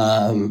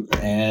 And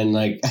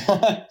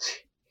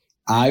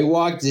I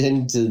walked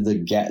into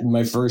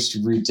my first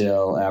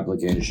retail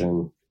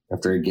application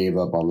after I gave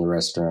up on the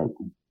restaurant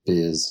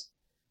biz,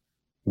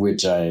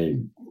 which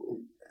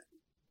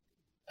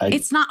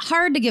it's not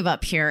hard to give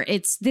up here.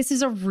 This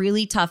is a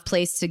really tough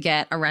place to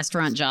get a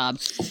restaurant job.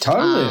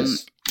 Totally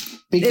is.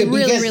 Because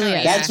really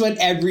is. That's what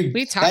every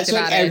cute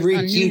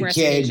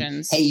kid.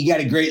 Occasions. Hey, you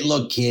got a great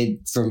look,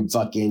 kid from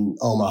fucking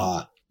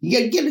Omaha.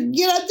 You got to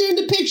get out there in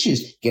the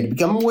pictures. Got to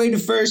become a waiter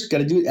first. Got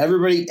to do it.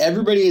 Everybody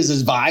is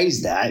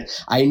advised that.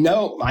 I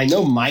know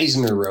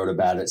Meisner wrote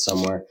about it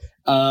somewhere.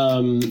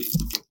 But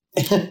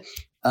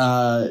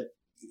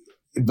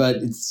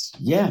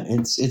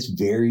it's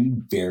very,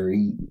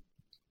 very,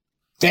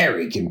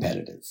 very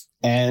competitive.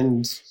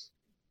 And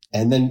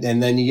And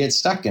then you get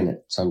stuck in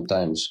it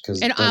sometimes.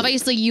 And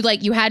obviously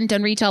you hadn't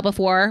done retail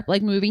before,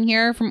 like moving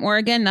here from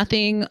Oregon,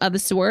 nothing of the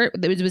sort.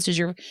 This was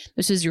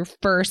your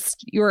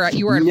first, you were a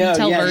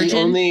retail virgin. The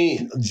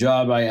only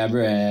job I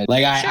ever had.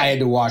 Like I had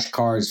to wash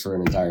cars for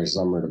an entire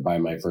summer to buy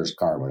my first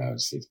car when I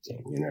was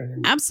 15. You know what I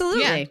mean?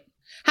 Absolutely. Yeah.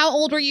 How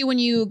old were you when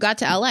you got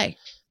to LA?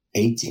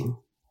 18.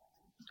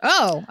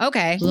 Oh,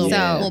 okay.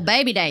 Little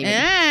baby David.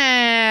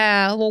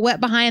 Yeah, a little wet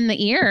behind the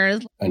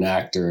ears. An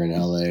actor in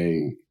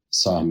LA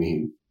saw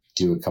me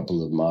do a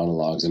couple of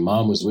monologues, and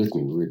Mom was with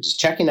me. We were just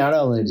checking out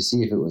LA to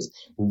see if it was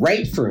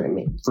right for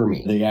me.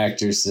 The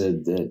actor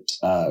said that,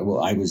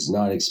 I was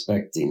not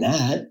expecting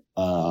that.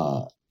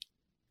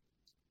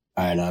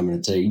 And I'm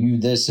going to tell you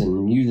this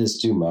and you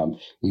this too, Mom.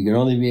 You can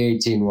only be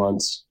 18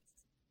 once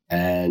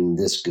and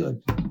this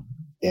good.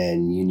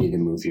 And you need to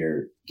move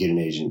here, get an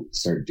agent,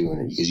 start doing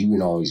it because you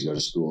can always go to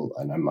school.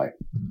 And I'm like,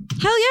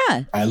 hell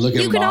yeah. I look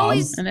at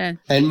Mom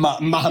and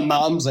my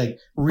mom's like,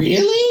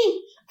 really?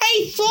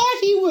 I thought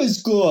he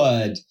was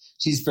good.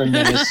 She's from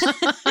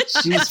Minnesota.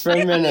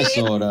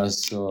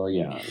 So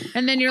yeah.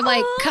 And then you're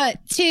like, cut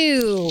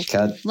two.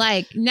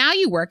 Like now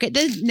you work at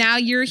now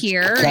you're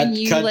here and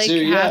you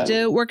have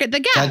to work at the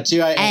Gap. Cut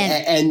two.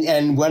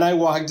 And when I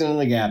walked into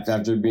the Gap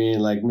after being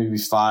like maybe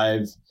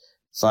five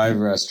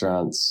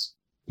restaurants.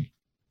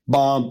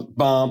 Bump,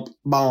 bump,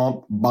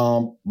 bump,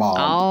 bump, bump.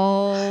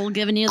 Oh,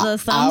 giving you the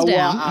thumbs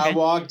down. I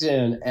walked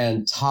in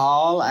and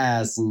tall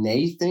as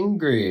Nathan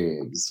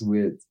Griggs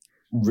with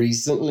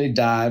recently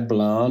dyed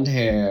blonde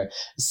hair,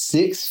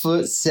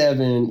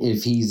 6'7"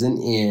 if he's an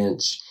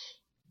inch,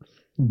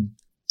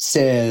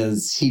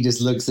 says, he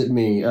just looks at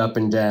me up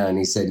and down.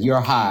 He said, "You're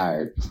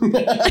hired."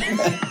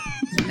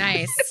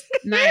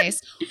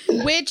 Nice.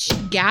 Which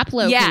Gap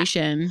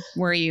location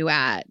were you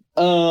at?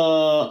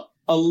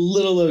 A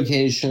little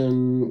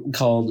location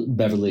called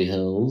Beverly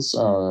Hills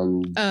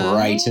on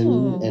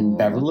Brighton and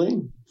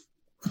Beverly.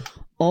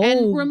 Oh.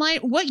 And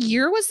what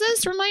year was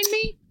this? Remind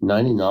me.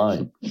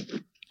 99.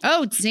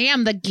 Oh,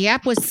 damn. The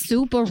Gap was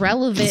super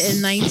relevant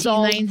in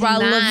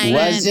 1999.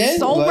 Was it?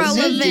 So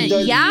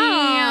relevant.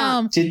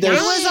 Yeah. It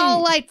was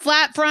all like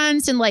flat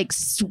fronts and like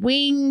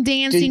swing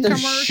dancing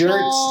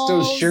commercials.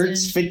 Those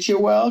shirts fit you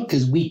well?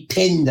 Because we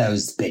pinned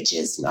those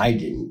bitches. I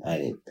didn't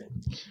pin.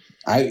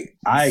 I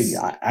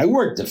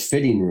worked the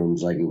fitting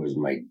rooms like it was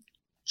my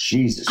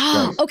Jesus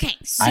Christ. Oh, okay.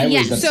 So,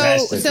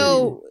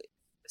 so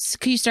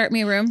can you start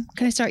me a room?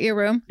 Can I start your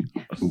room?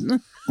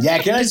 Yeah,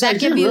 can I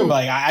start your room?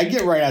 Like I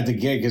get right out the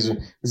gate because it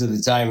was at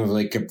the time of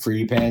like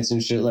capri pants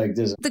and shit like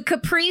this. The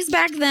capris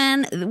back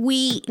then,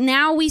 we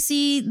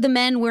see the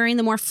men wearing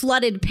the more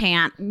flooded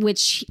pant,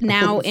 which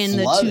now in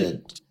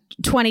the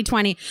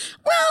 2020,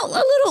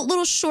 well, a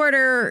little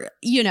shorter,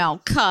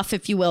 cuff,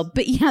 if you will.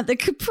 But yeah, the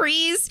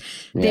capris,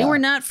 they were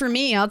not for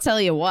me. I'll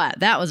tell you what,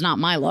 that was not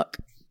my look.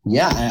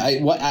 Yeah,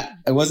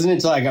 it wasn't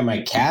until I got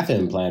my calf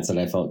implants that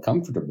I felt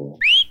comfortable.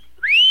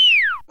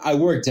 I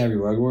worked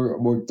everywhere. I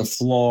worked the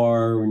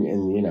floor,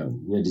 and you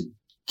had to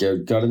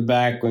go to the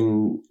back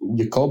when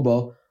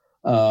Jacobo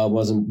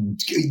was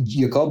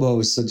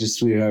such a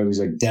sweetheart. He was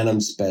like denim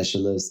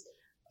specialist.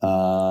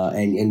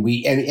 And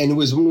it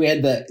was when we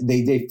had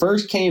they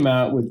first came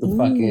out with the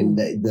fucking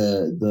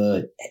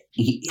the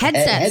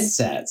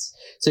headsets.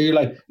 So you're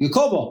like,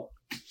 Jacobo,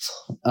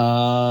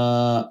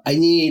 I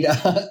need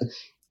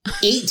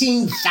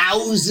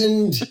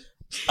 18,000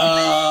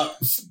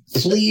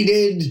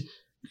 pleated,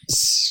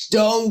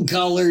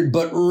 stone-colored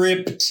but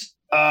ripped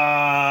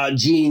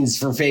jeans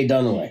for Faye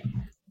Dunaway.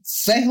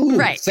 Faye who?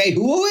 Right. Faye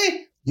who?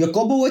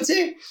 Jacobo, what's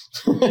it?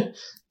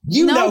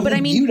 You know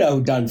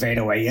who Don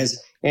Fadeaway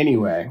is.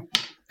 Anyway.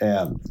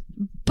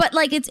 But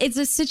like it's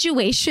a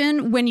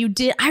situation when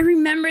I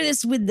remember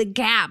this with the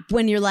Gap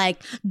when you're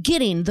like,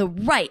 getting the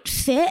right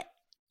fit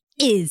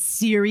is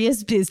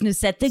serious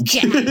business at the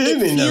Gap.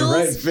 The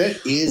right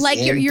fit is like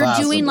you're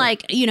doing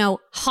like,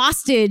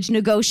 hostage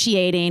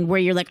negotiating where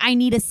you're like, I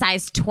need a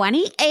size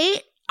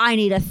 28. I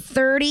need a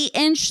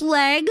 30-inch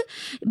leg.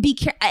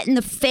 And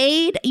the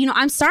fade,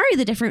 I'm sorry,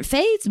 the different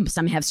fades.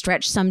 Some have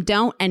stretch, some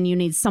don't. And you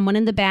need someone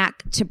in the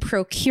back to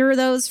procure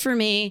those for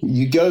me.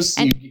 You just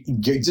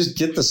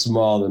get the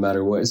small no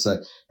matter what.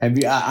 So I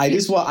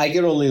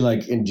can only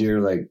like endure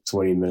like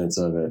 20 minutes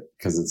of it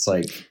because it's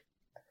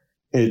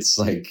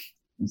like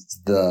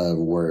the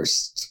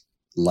worst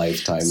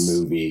Lifetime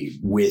movie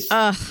with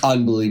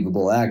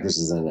unbelievable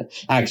actresses in it.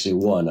 Actually,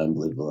 one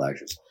unbelievable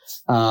actress.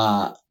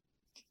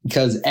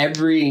 Because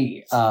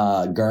every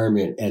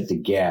garment at the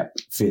Gap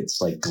fits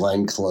like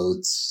Glenn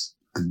Close's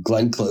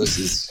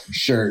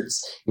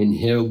shirts in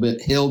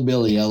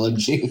Hillbilly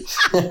Elegy.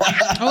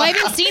 I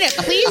haven't seen it.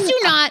 Please do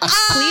not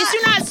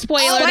spoil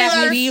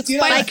that movie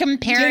by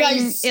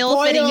comparing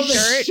ill-fitting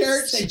shirts.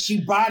 Shirt that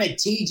she bought at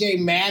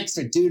TJ Maxx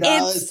for $2.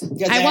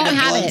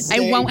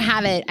 I won't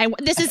have it.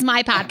 This is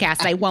my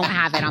podcast. I won't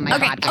have it on my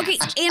podcast. Okay,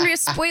 Andrea,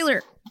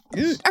 spoiler.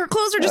 Our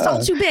clothes are just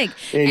all too big.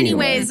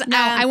 Anyways, no,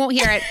 I won't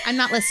hear it. I'm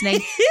not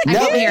listening. I No,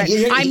 won't hear it.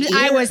 you're-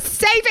 I was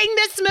saving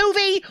this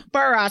movie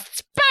for a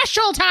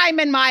special time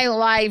in my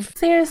life.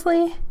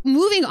 Seriously?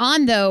 Moving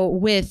on, though,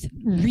 with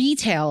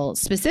retail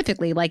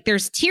specifically, like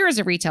there's tiers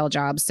of retail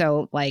jobs.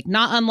 So, like,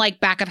 not unlike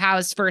back of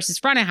house versus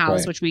front of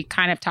house, Right. which we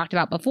kind of talked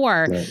about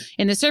before Right.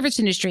 in the service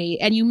industry.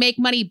 And you make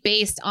money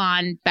based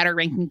on better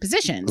ranking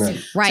positions.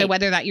 Right. So,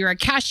 whether that you're a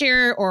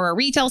cashier or a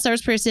retail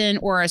salesperson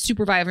or a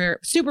supervisor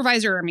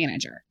or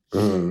manager.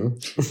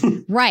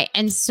 Right.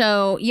 And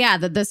so, yeah,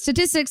 the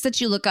statistics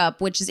that you look up,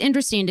 which is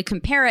interesting to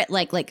compare it,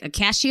 like a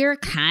cashier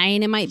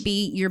kind of might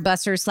be your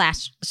busser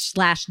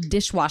slash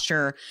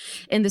dishwasher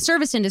in the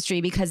service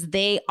industry because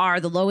they are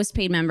the lowest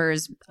paid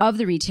members of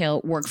the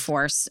retail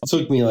workforce. It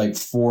took me like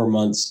 4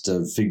 months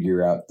to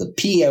figure out the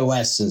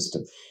POS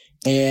system.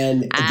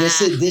 And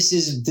this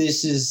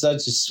is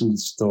such a sweet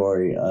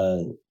story.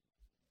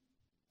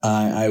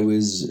 It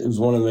was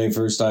one of my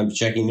first times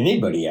checking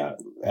anybody out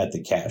at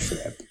the cash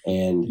rep.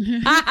 And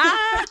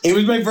it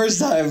was my first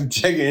time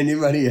checking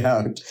anybody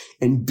out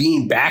and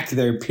being back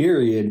there,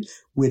 period,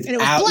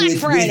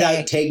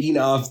 without taking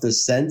off the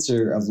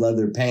sensor of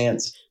leather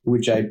pants,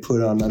 which I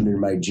put on under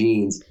my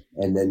jeans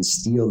and then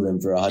steal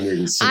them for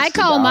 $160. I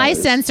call my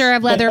sensor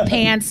of leather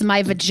pants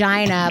my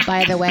vagina,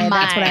 by the way.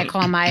 That's what I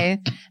call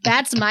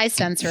that's my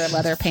sensor of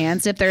leather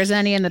pants. If there's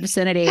any in the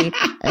vicinity,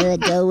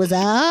 it goes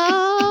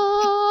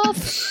off.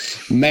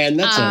 Man,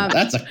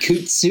 that's a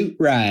coot suit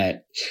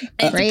riot.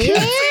 Right.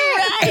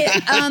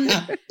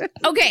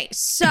 Okay,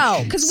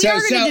 so because we are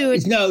going to do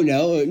it. No.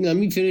 Let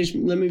me finish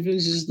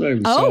this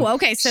story.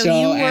 Okay. So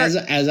you were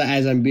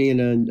as I'm being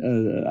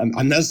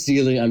I'm not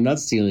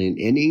stealing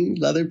any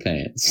leather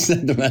pants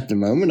at the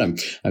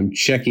moment. I'm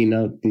checking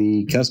out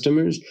the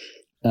customers.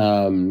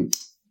 And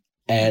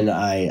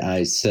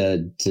I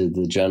said to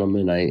the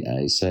gentleman,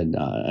 I said,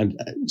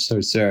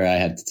 so sir, I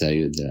have to tell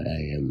you that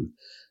I am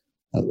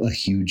a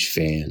huge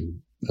fan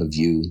of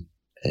you,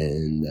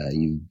 and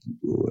you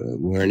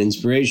were an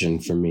inspiration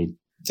for me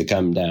to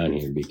come down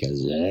here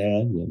because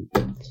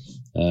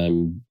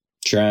I'm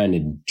trying to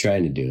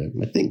do it.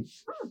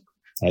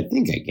 I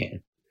think I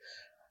can.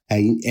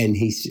 And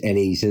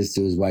he says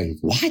to his wife,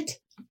 "What?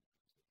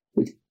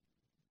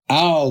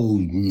 Oh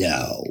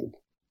no."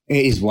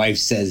 His wife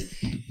says,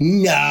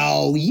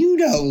 "No, you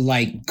don't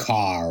like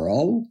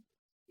Carl.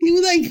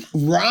 You like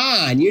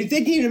Ron. You're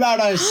thinking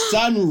about our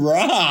son,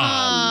 Ron."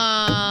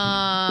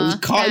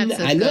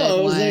 I know.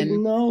 I was like,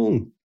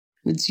 "No,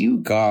 it's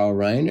you, Carl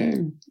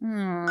Reiner."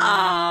 Oh,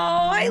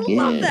 I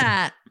love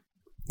that.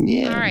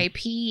 Yeah.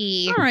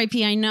 R.I.P.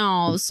 R.I.P. I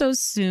know. So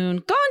soon.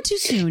 Gone too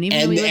soon, even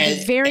though we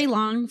lived a very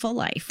long, full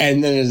life.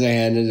 And then as I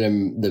handed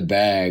him the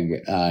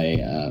bag,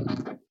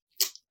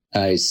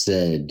 I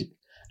said,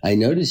 "I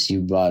noticed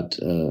you bought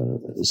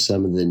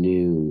some of the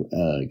new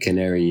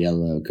canary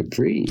yellow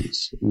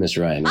capris, Miss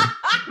Reiner."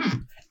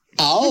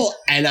 Oh,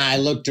 and I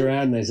looked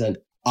around and I said,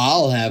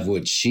 "I'll have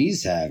what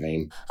she's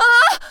having."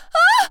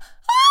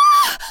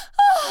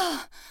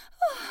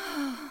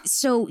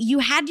 So you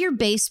had your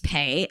base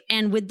pay,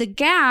 and with the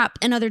Gap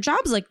and other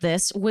jobs like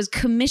this, was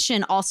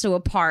commission also a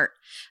part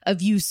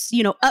of you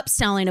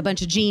upselling a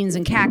bunch of jeans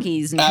and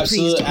khakis and capris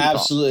to people?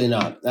 Absolutely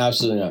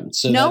not.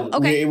 So no,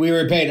 okay. We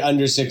were paid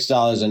under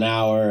 $6 an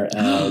hour.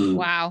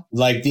 Wow.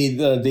 Like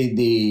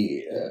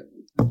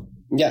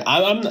yeah,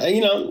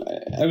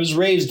 I was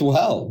raised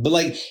well, but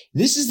like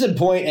this is the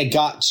point I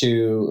got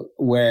to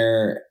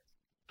where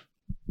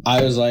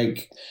I was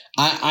like,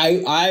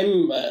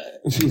 I'm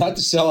not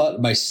to sell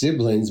out my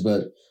siblings,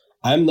 but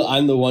I'm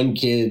the one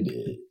kid.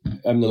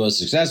 I'm the most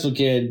successful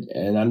kid,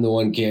 and I'm the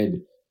one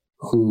kid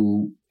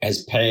who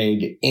has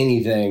paid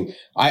anything.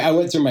 I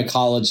went through my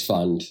college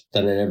fund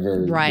that I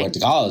never went to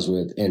college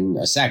with in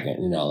a second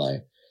in LA.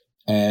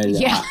 And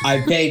yeah.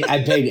 I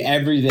paid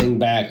everything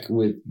back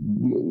with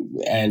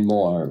and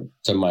more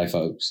to my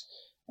folks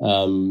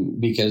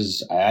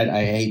because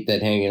I hate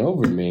that hanging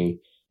over me.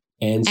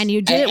 And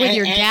you did it with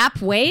your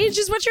Gap wage,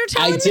 is what you're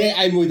telling me?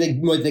 I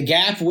did. With the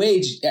Gap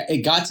wage,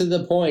 it got to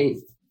the point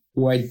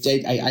where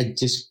I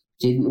just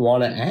didn't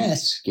want to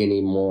ask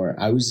anymore.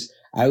 I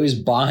was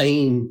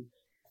buying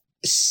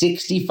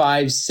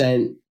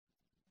 65-cent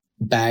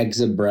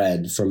bags of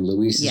bread from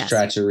Luis's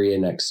Trattoria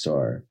next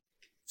door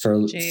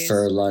for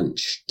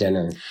lunch,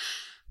 dinner.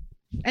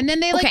 And then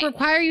they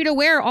require you to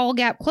wear all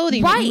Gap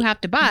clothing that you have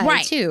to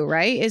buy too,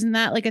 right? Isn't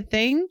that like a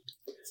thing?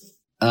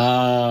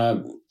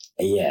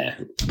 Yeah.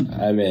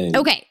 I mean,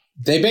 okay.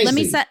 They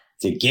basically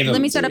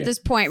Let me set up this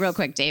point real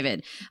quick,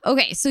 David.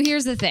 Okay, so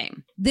here's the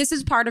thing. This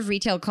is part of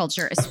retail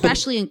culture,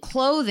 especially in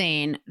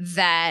clothing,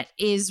 that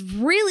is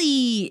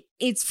really,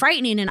 it's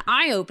frightening and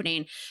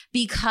eye-opening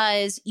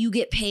because you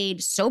get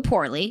paid so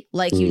poorly,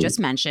 like you just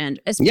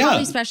mentioned,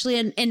 especially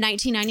in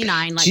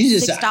 1999, like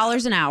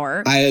 $6 an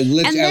hour. I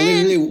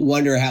literally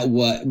wonder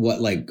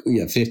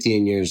what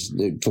 15 years,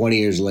 20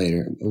 years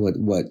later,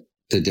 what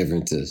the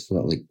difference is.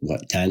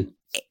 What 10?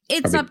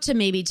 It's up to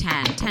maybe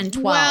 10,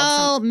 12.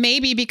 Well,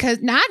 maybe because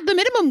not the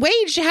minimum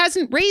wage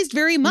hasn't raised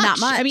very much. Not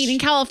much. I mean, in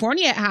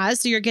California it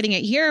has, so you're getting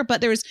it here, but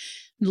there's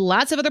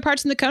lots of other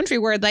parts in the country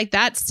where like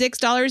that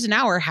 $6 an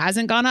hour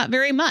hasn't gone up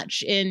very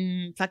much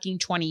in fucking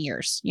 20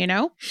 years, you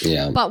know?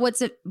 Yeah. But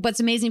what's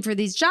amazing for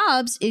these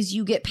jobs is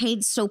you get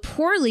paid so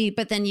poorly,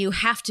 but then you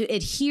have to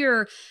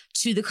adhere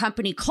to the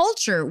company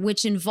culture,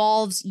 which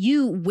involves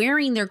you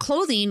wearing their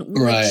clothing,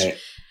 which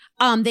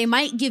Right. they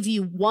might give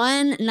you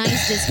one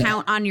nice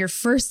discount on your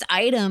first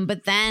item,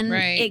 but then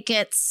it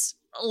gets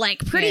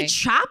like pretty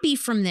choppy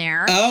from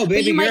there. Oh,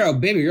 baby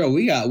girl,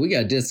 we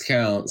got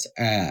discounts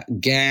at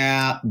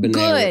Gap,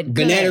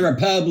 Banana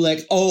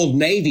Republic, Old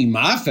Navy,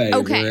 my favorite.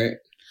 Okay.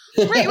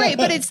 Right.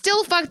 But it's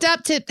still fucked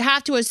up to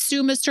have to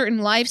assume a certain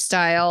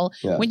lifestyle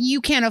when you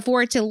can't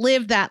afford to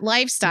live that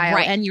lifestyle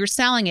and you're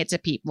selling it to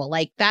people.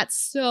 Like, that's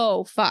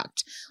so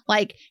fucked.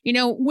 Like, you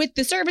know, with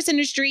the service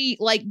industry,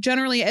 like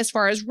generally as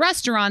far as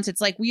restaurants,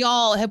 it's like we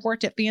all have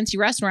worked at fancy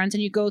restaurants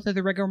and you go through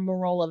the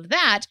rigmarole of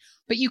that,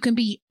 but you can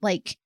be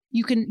like,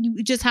 you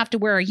just have to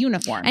wear a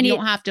uniform. And you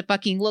don't have to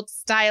fucking look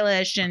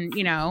stylish and,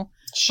 you know,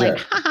 Sure. like,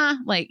 haha,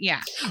 like,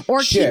 yeah.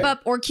 Or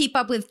keep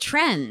up with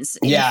trends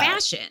in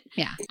fashion.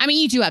 Yeah. I mean,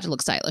 you do have to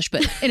look stylish,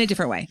 but in a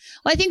different way.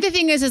 Well, I think the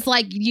thing is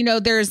like, you know,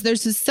 there's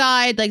a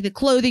side, like the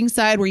clothing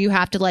side where you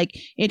have to like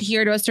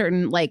adhere to a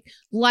certain like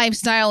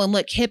lifestyle and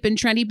look hip and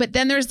trendy. But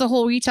then there's the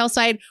whole retail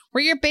side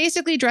where you're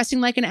basically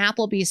dressing like an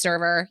Applebee's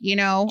server, you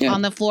know,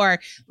 on the floor.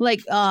 Like,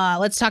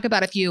 let's talk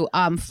about a few.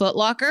 Foot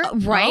Locker.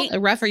 Right. A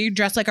referee, you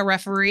dress like a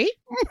referee.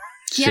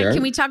 Yeah, Sure.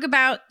 can we talk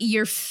about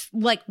your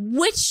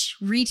which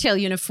retail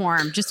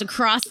uniform just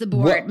across the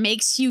board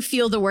makes you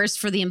feel the worst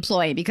for the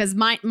employee? Because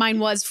mine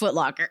was Foot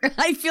Locker.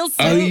 I feel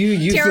so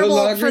you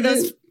terrible for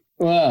those. Did?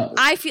 Wow.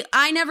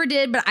 I never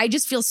did, but I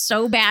just feel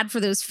so bad for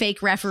those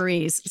fake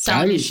referees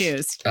selling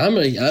shoes. I'm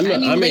a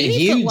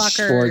huge Foot Locker-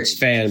 sports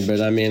fan,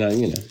 but I mean,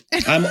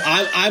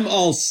 I'm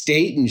all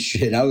state and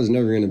shit. I was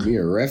never going to be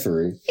a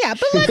referee. Yeah,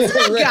 but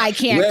that guy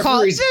can't call.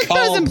 Referees Those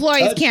call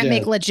employees can't touchdown.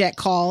 make legit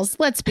calls.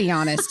 Let's be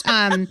honest.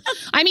 I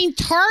mean,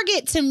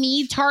 Target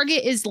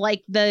is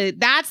like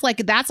that's like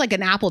an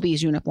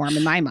Applebee's uniform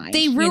in my mind.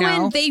 They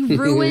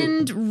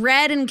ruined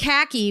red and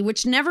khaki,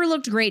 which never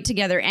looked great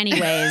together,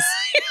 anyways.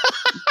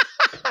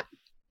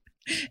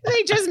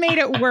 They just made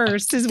it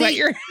worse, is what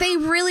you're. They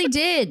really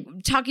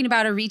did. Talking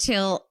about a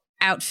retail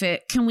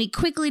outfit, can we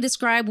quickly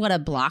describe what a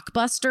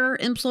Blockbuster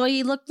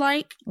employee looked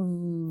like?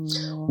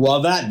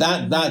 Well, that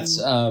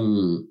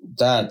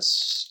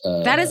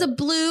is a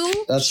blue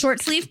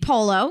short sleeve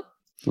polo.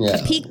 Yeah.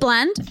 A peak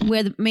blend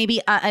with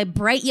maybe a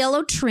bright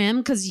yellow trim,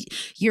 because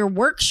your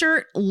work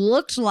shirt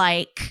looked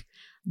like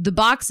the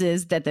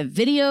boxes that the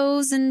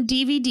videos and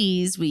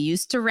DVDs we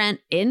used to rent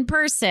in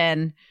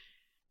person.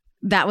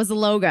 That was the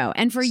logo.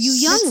 And for you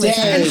young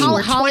listeners, And who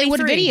are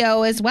Hollywood 23,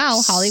 Video as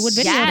well. Hollywood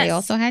Video, Yes. they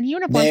also had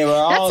uniforms. They were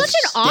all That's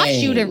such an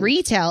offshoot of stained.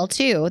 retail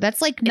too.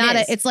 That's like not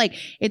is.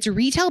 it's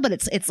retail, but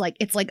it's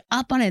like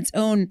up on its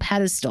own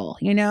pedestal,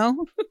 you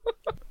know?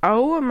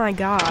 Oh my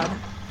God.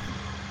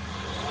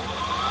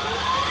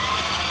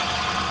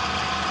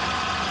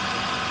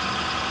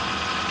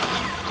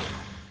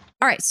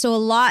 All right. So a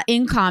lot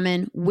in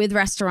common with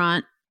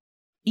restaurant,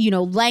 you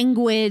know,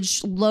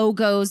 language,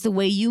 logos, the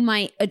way you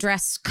might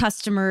address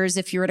customers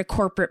if you're at a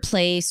corporate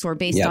place, or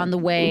based on the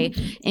way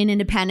an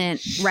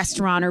independent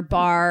restaurant or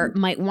bar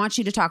might want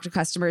you to talk to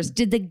customers.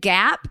 Did the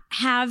Gap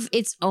have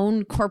its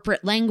own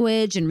corporate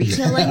language and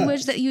retail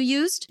language that you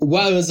used?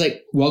 Well, it was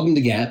like, welcome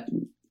to Gap.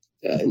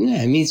 No,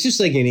 I mean, it's just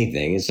like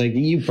anything. It's like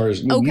you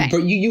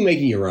make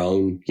it your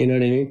own. You know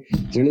what I mean?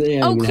 Is there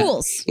anything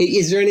Cool.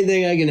 Is there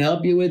anything I can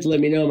help you with? Let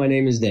me know. My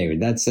name is David.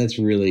 That's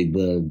really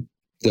the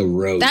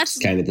road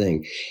kind of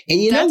thing. And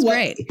you know what?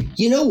 Great.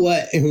 You know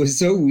what? It was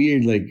so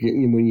weird. Like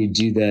when you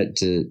do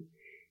that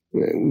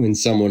when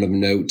someone of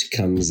note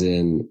comes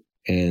in,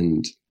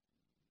 and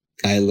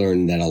I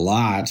learned that a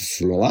lot.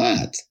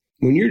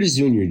 When you're just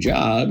doing your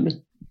job,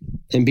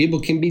 and people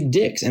can be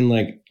dicks, and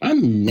like,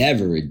 I'm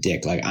never a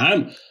dick. Like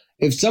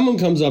if someone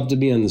comes up to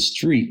me on the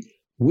street,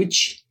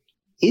 which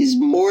is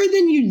more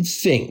than you'd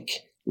think,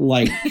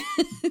 like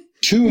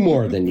two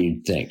more than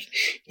you'd think.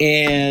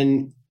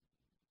 And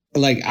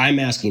like, I'm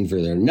asking for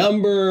their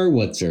number,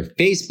 what's their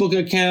Facebook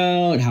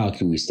account, how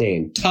can we stay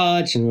in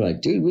touch? And we're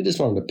like, dude, we just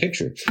wanted a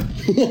picture.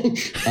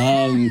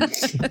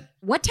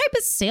 What type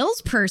of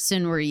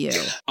salesperson were you?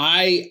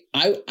 I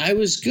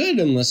was good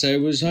unless I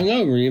was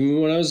hungover.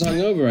 Even when I was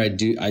hungover,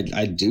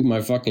 I do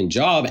my fucking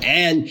job.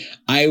 And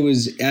I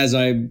was, as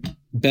I've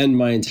been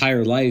my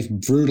entire life,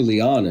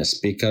 brutally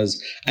honest,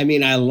 because I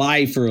mean, I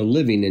lie for a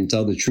living and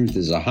tell the truth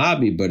as a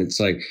hobby. But it's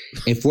like,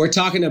 if we're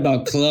talking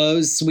about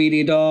clothes,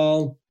 sweetie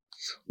doll,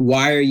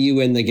 why are you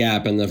in the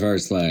Gap in the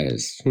first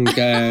place?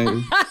 Okay.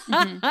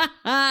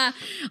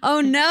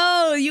 Oh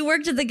no, you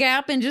worked at the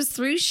Gap and just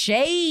threw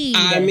shade.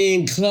 I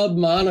mean, Club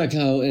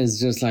Monaco is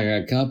just like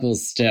a couple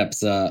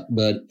steps up,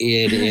 but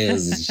it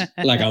is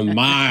like a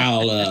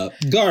mile up,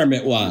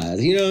 garment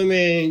wise. You know what I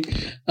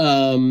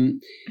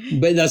mean?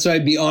 But that's why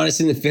I'd be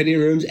honest in the fitting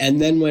rooms. And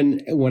then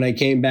when I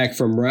came back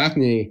from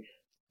Rockney,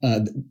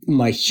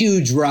 my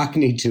huge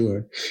Rockney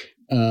tour,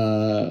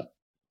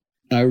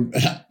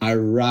 I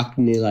rocked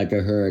me like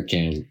a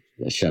hurricane.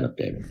 Shut up,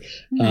 David.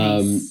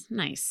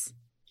 Nice.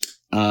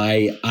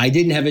 I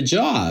didn't have a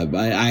job.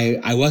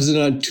 I wasn't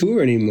on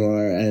tour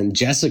anymore, and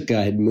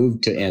Jessica had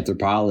moved to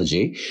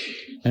anthropology,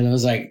 and I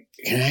was like,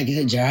 "Can I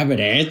get a job at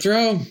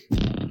Anthro?"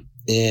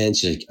 And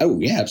she's like, "Oh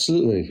yeah,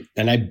 absolutely."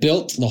 And I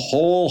built the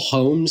whole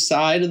home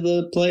side of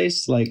the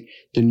place, like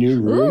the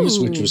new rooms,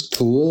 which was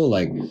cool,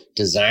 like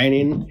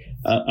designing.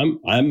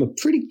 I'm a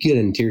pretty good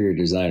interior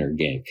designer,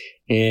 gang.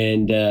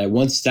 And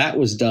once that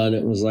was done,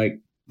 it was like,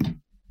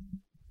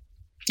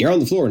 "You're on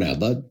the floor now,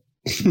 bud."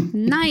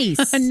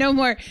 Nice. No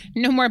more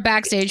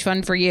backstage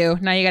fun for you.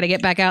 Now you got to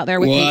get back out there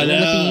with the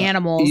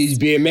animals. You'd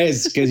be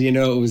amazed because it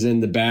was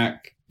in the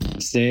back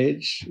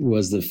stage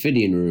was the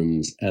fitting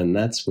rooms, and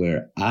that's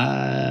where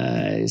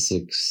I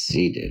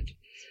succeeded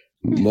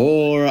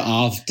more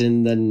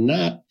often than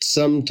not.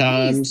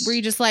 Sometimes were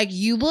you just like,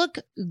 you look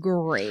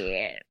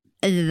great,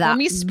 let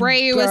me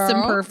spray you with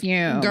some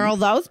perfume, girl,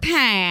 those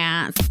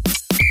pants.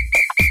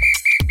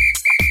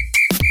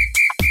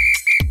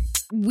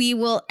 We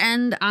will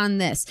end on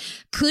this.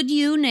 Could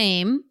you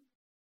name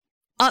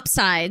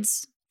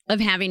upsides of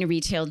having a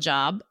retail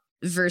job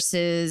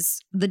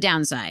versus the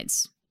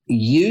downsides?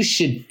 You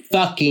should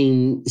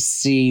fucking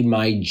see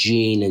my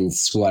jean and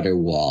sweater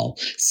wall.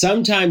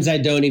 Sometimes I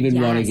don't even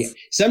want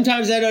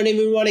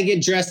to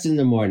get dressed in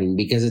the morning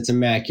because it's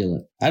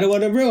immaculate. I don't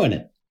want to ruin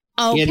it.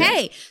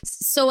 Okay.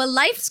 So a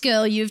life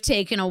skill you've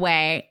taken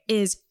away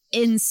is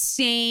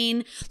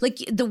insane. Like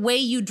the way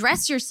you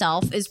dress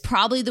yourself is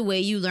probably the way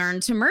you learn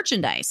to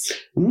merchandise.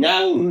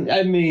 No,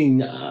 I mean,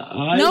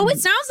 no, it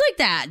sounds like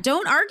that.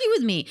 Don't argue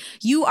with me.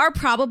 You are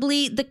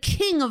probably the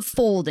king of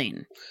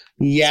folding.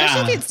 Yeah.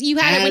 Especially if you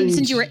had it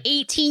since you were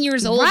 18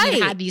 years old,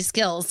 you had these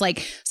skills.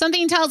 Like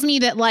something tells me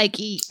that like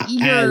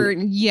you're,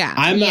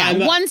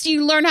 once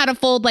you learn how to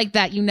fold like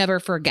that, you never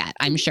forget,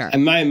 I'm sure.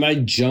 And my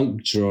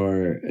junk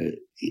drawer,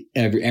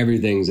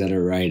 everything's at a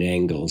right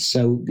angle.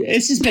 So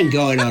it's just been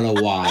going on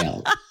a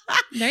while.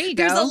 There you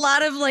go. There's a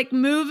lot of like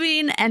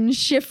moving and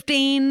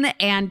shifting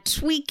and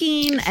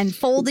tweaking and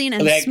folding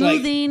and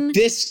smoothing. Like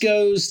this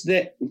goes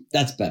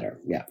that's better.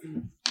 Yeah.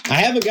 I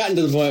haven't gotten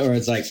to the point where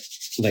it's like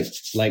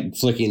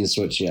flicking the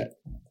switch yet.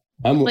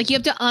 Like you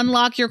have to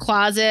unlock your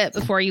closet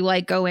before you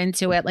like go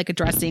into it, like a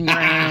dressing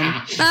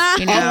room.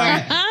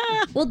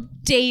 Well,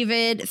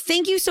 David,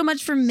 thank you so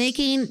much for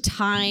making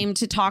time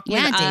to talk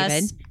with us.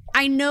 David.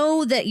 I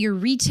know that your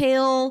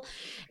retail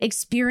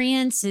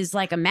experience is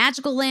like a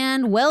magical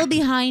land well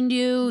behind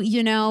you,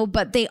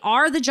 but they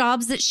are the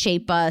jobs that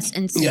shape us.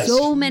 And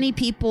so many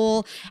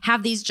people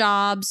have these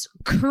jobs.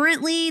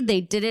 Currently,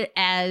 they did it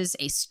as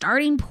a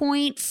starting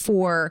point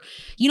for,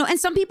 and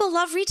some people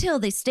love retail.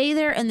 They stay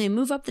there and they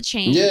move up the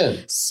chain. Yeah.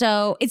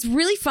 So it's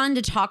really fun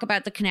to talk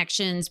about the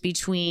connections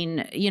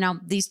between,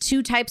 these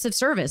two types of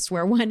service,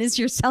 where one is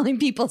you're selling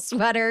people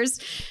sweaters,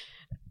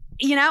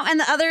 and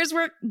the others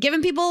were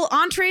giving people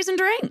entrees and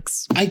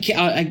drinks.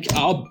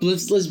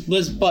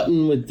 Let's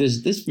button with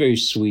this very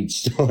sweet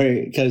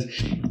story because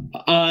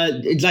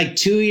it's like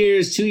 2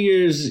 years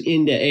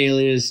into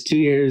Alias, 2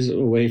 years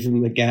away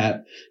from the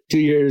Gap, 2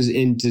 years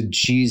into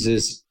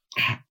Jesus.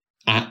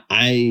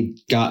 I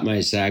got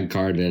my SAG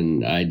card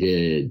and I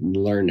did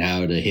learn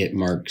how to hit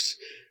marks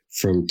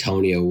from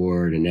Tony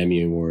Award and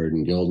Emmy Award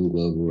and Golden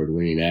Globe Award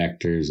winning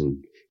actors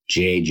and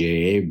J.J.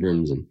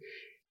 Abrams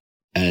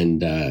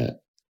and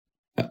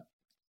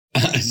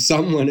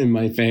someone in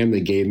my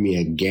family gave me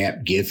a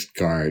Gap gift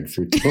card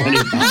for $20.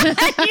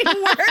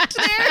 You worked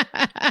there?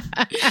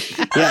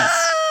 Yes.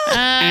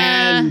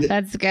 And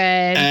that's good.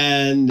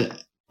 And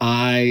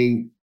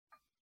I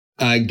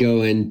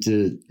go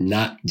into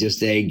not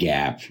just a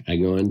Gap. I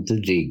go into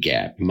the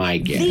Gap, my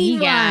Gap. The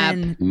Gap.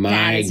 My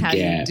that is how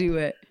Gap. you do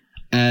it.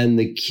 And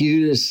the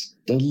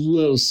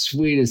little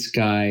sweetest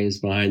guy is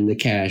behind the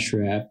cash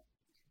wrap,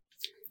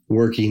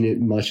 working it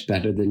much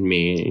better than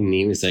me. And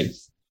he was like,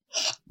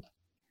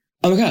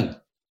 Oh my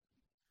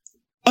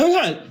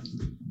God.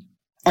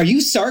 Are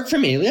you Sark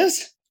from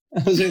Alias?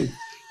 I was like,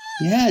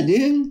 yeah,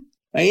 dude,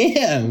 I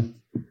am.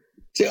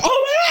 So,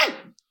 oh my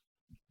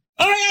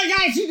God,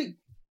 guys.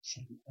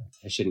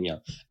 I shouldn't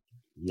yell.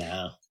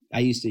 No, I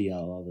used to yell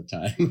all the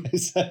time.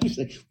 So I was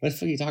like, what the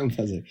fuck are you talking about?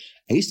 I was like,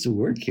 I used to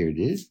work here,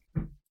 dude.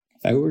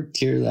 I worked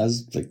here, that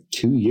was like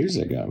 2 years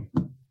ago.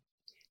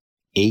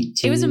 18,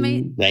 it was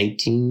amazing.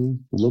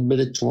 19, a little bit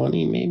of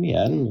 20, maybe.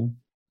 I don't know.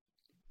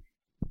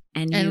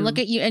 And look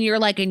at you, and you're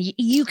like, and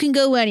you can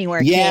go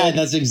anywhere. Yeah, kid.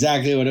 That's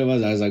exactly what it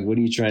was. I was like, what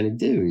are you trying to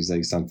do? He's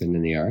like, something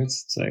in the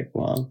arts. It's like,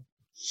 well,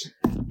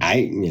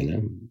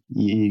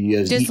 you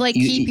have, just like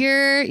keep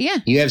your,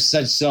 You have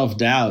such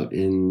self-doubt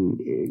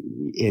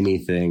in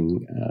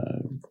anything,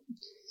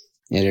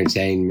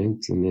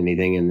 entertainment and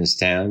anything in this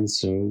town.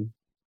 So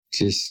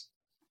just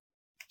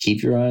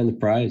keep your eye on the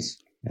prize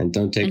and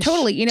don't take,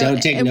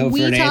 don't take no for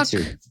an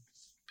answer.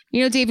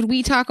 David,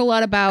 we talk a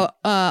lot about,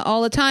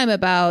 all the time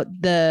about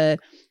the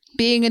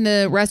being in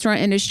the restaurant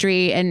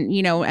industry and,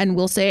 you know, and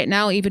we'll say it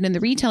now, even in the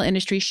retail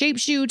industry,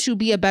 shapes you to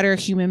be a better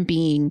human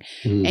being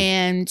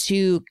and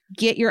to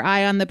get your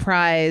eye on the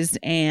prize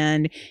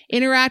and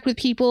interact with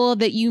people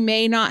that you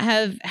may not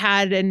have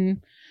had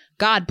and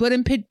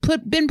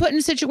been put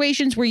in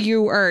situations where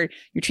you're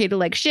treated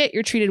like shit,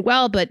 you're treated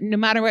well, but no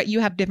matter what,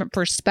 you have different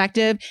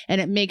perspective and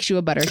it makes you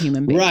a better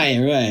human being.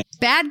 Right.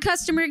 Bad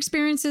customer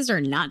experiences are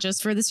not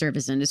just for the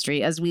service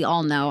industry. As we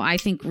all know, I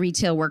think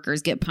retail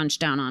workers get punched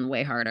down on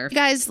way harder.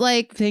 Guys,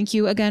 thank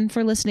you again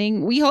for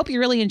listening. We hope you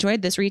really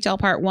enjoyed this retail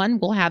part 1.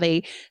 We'll have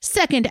a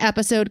second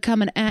episode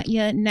coming at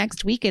you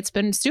next week. It's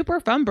been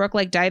super fun, Brooke,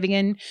 diving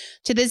in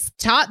to this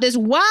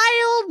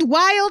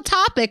wild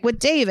topic with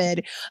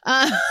David.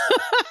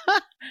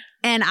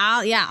 And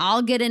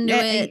I'll get into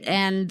it.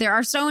 And there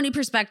are so many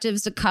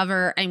perspectives to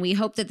cover. And we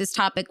hope that this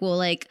topic will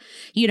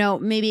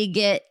maybe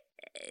get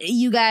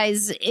you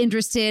guys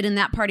interested in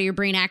that part of your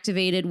brain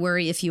activated, where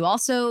if you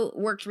also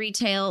worked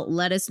retail,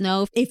 let us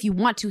know if you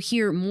want to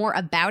hear more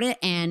about it.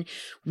 And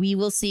we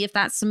will see if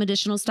that's some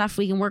additional stuff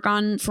we can work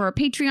on for a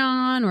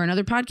Patreon or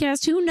another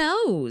podcast. Who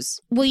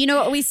knows? Well, you know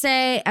what we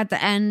say at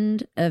the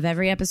end of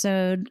every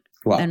episode?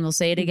 What? And we'll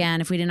say it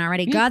again if we didn't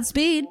already.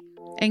 Godspeed.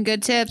 And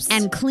good tips.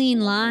 And clean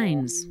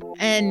lines.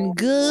 And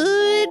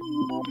good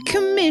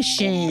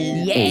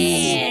commission.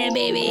 Yeah,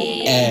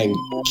 baby. And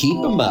keep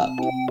them up.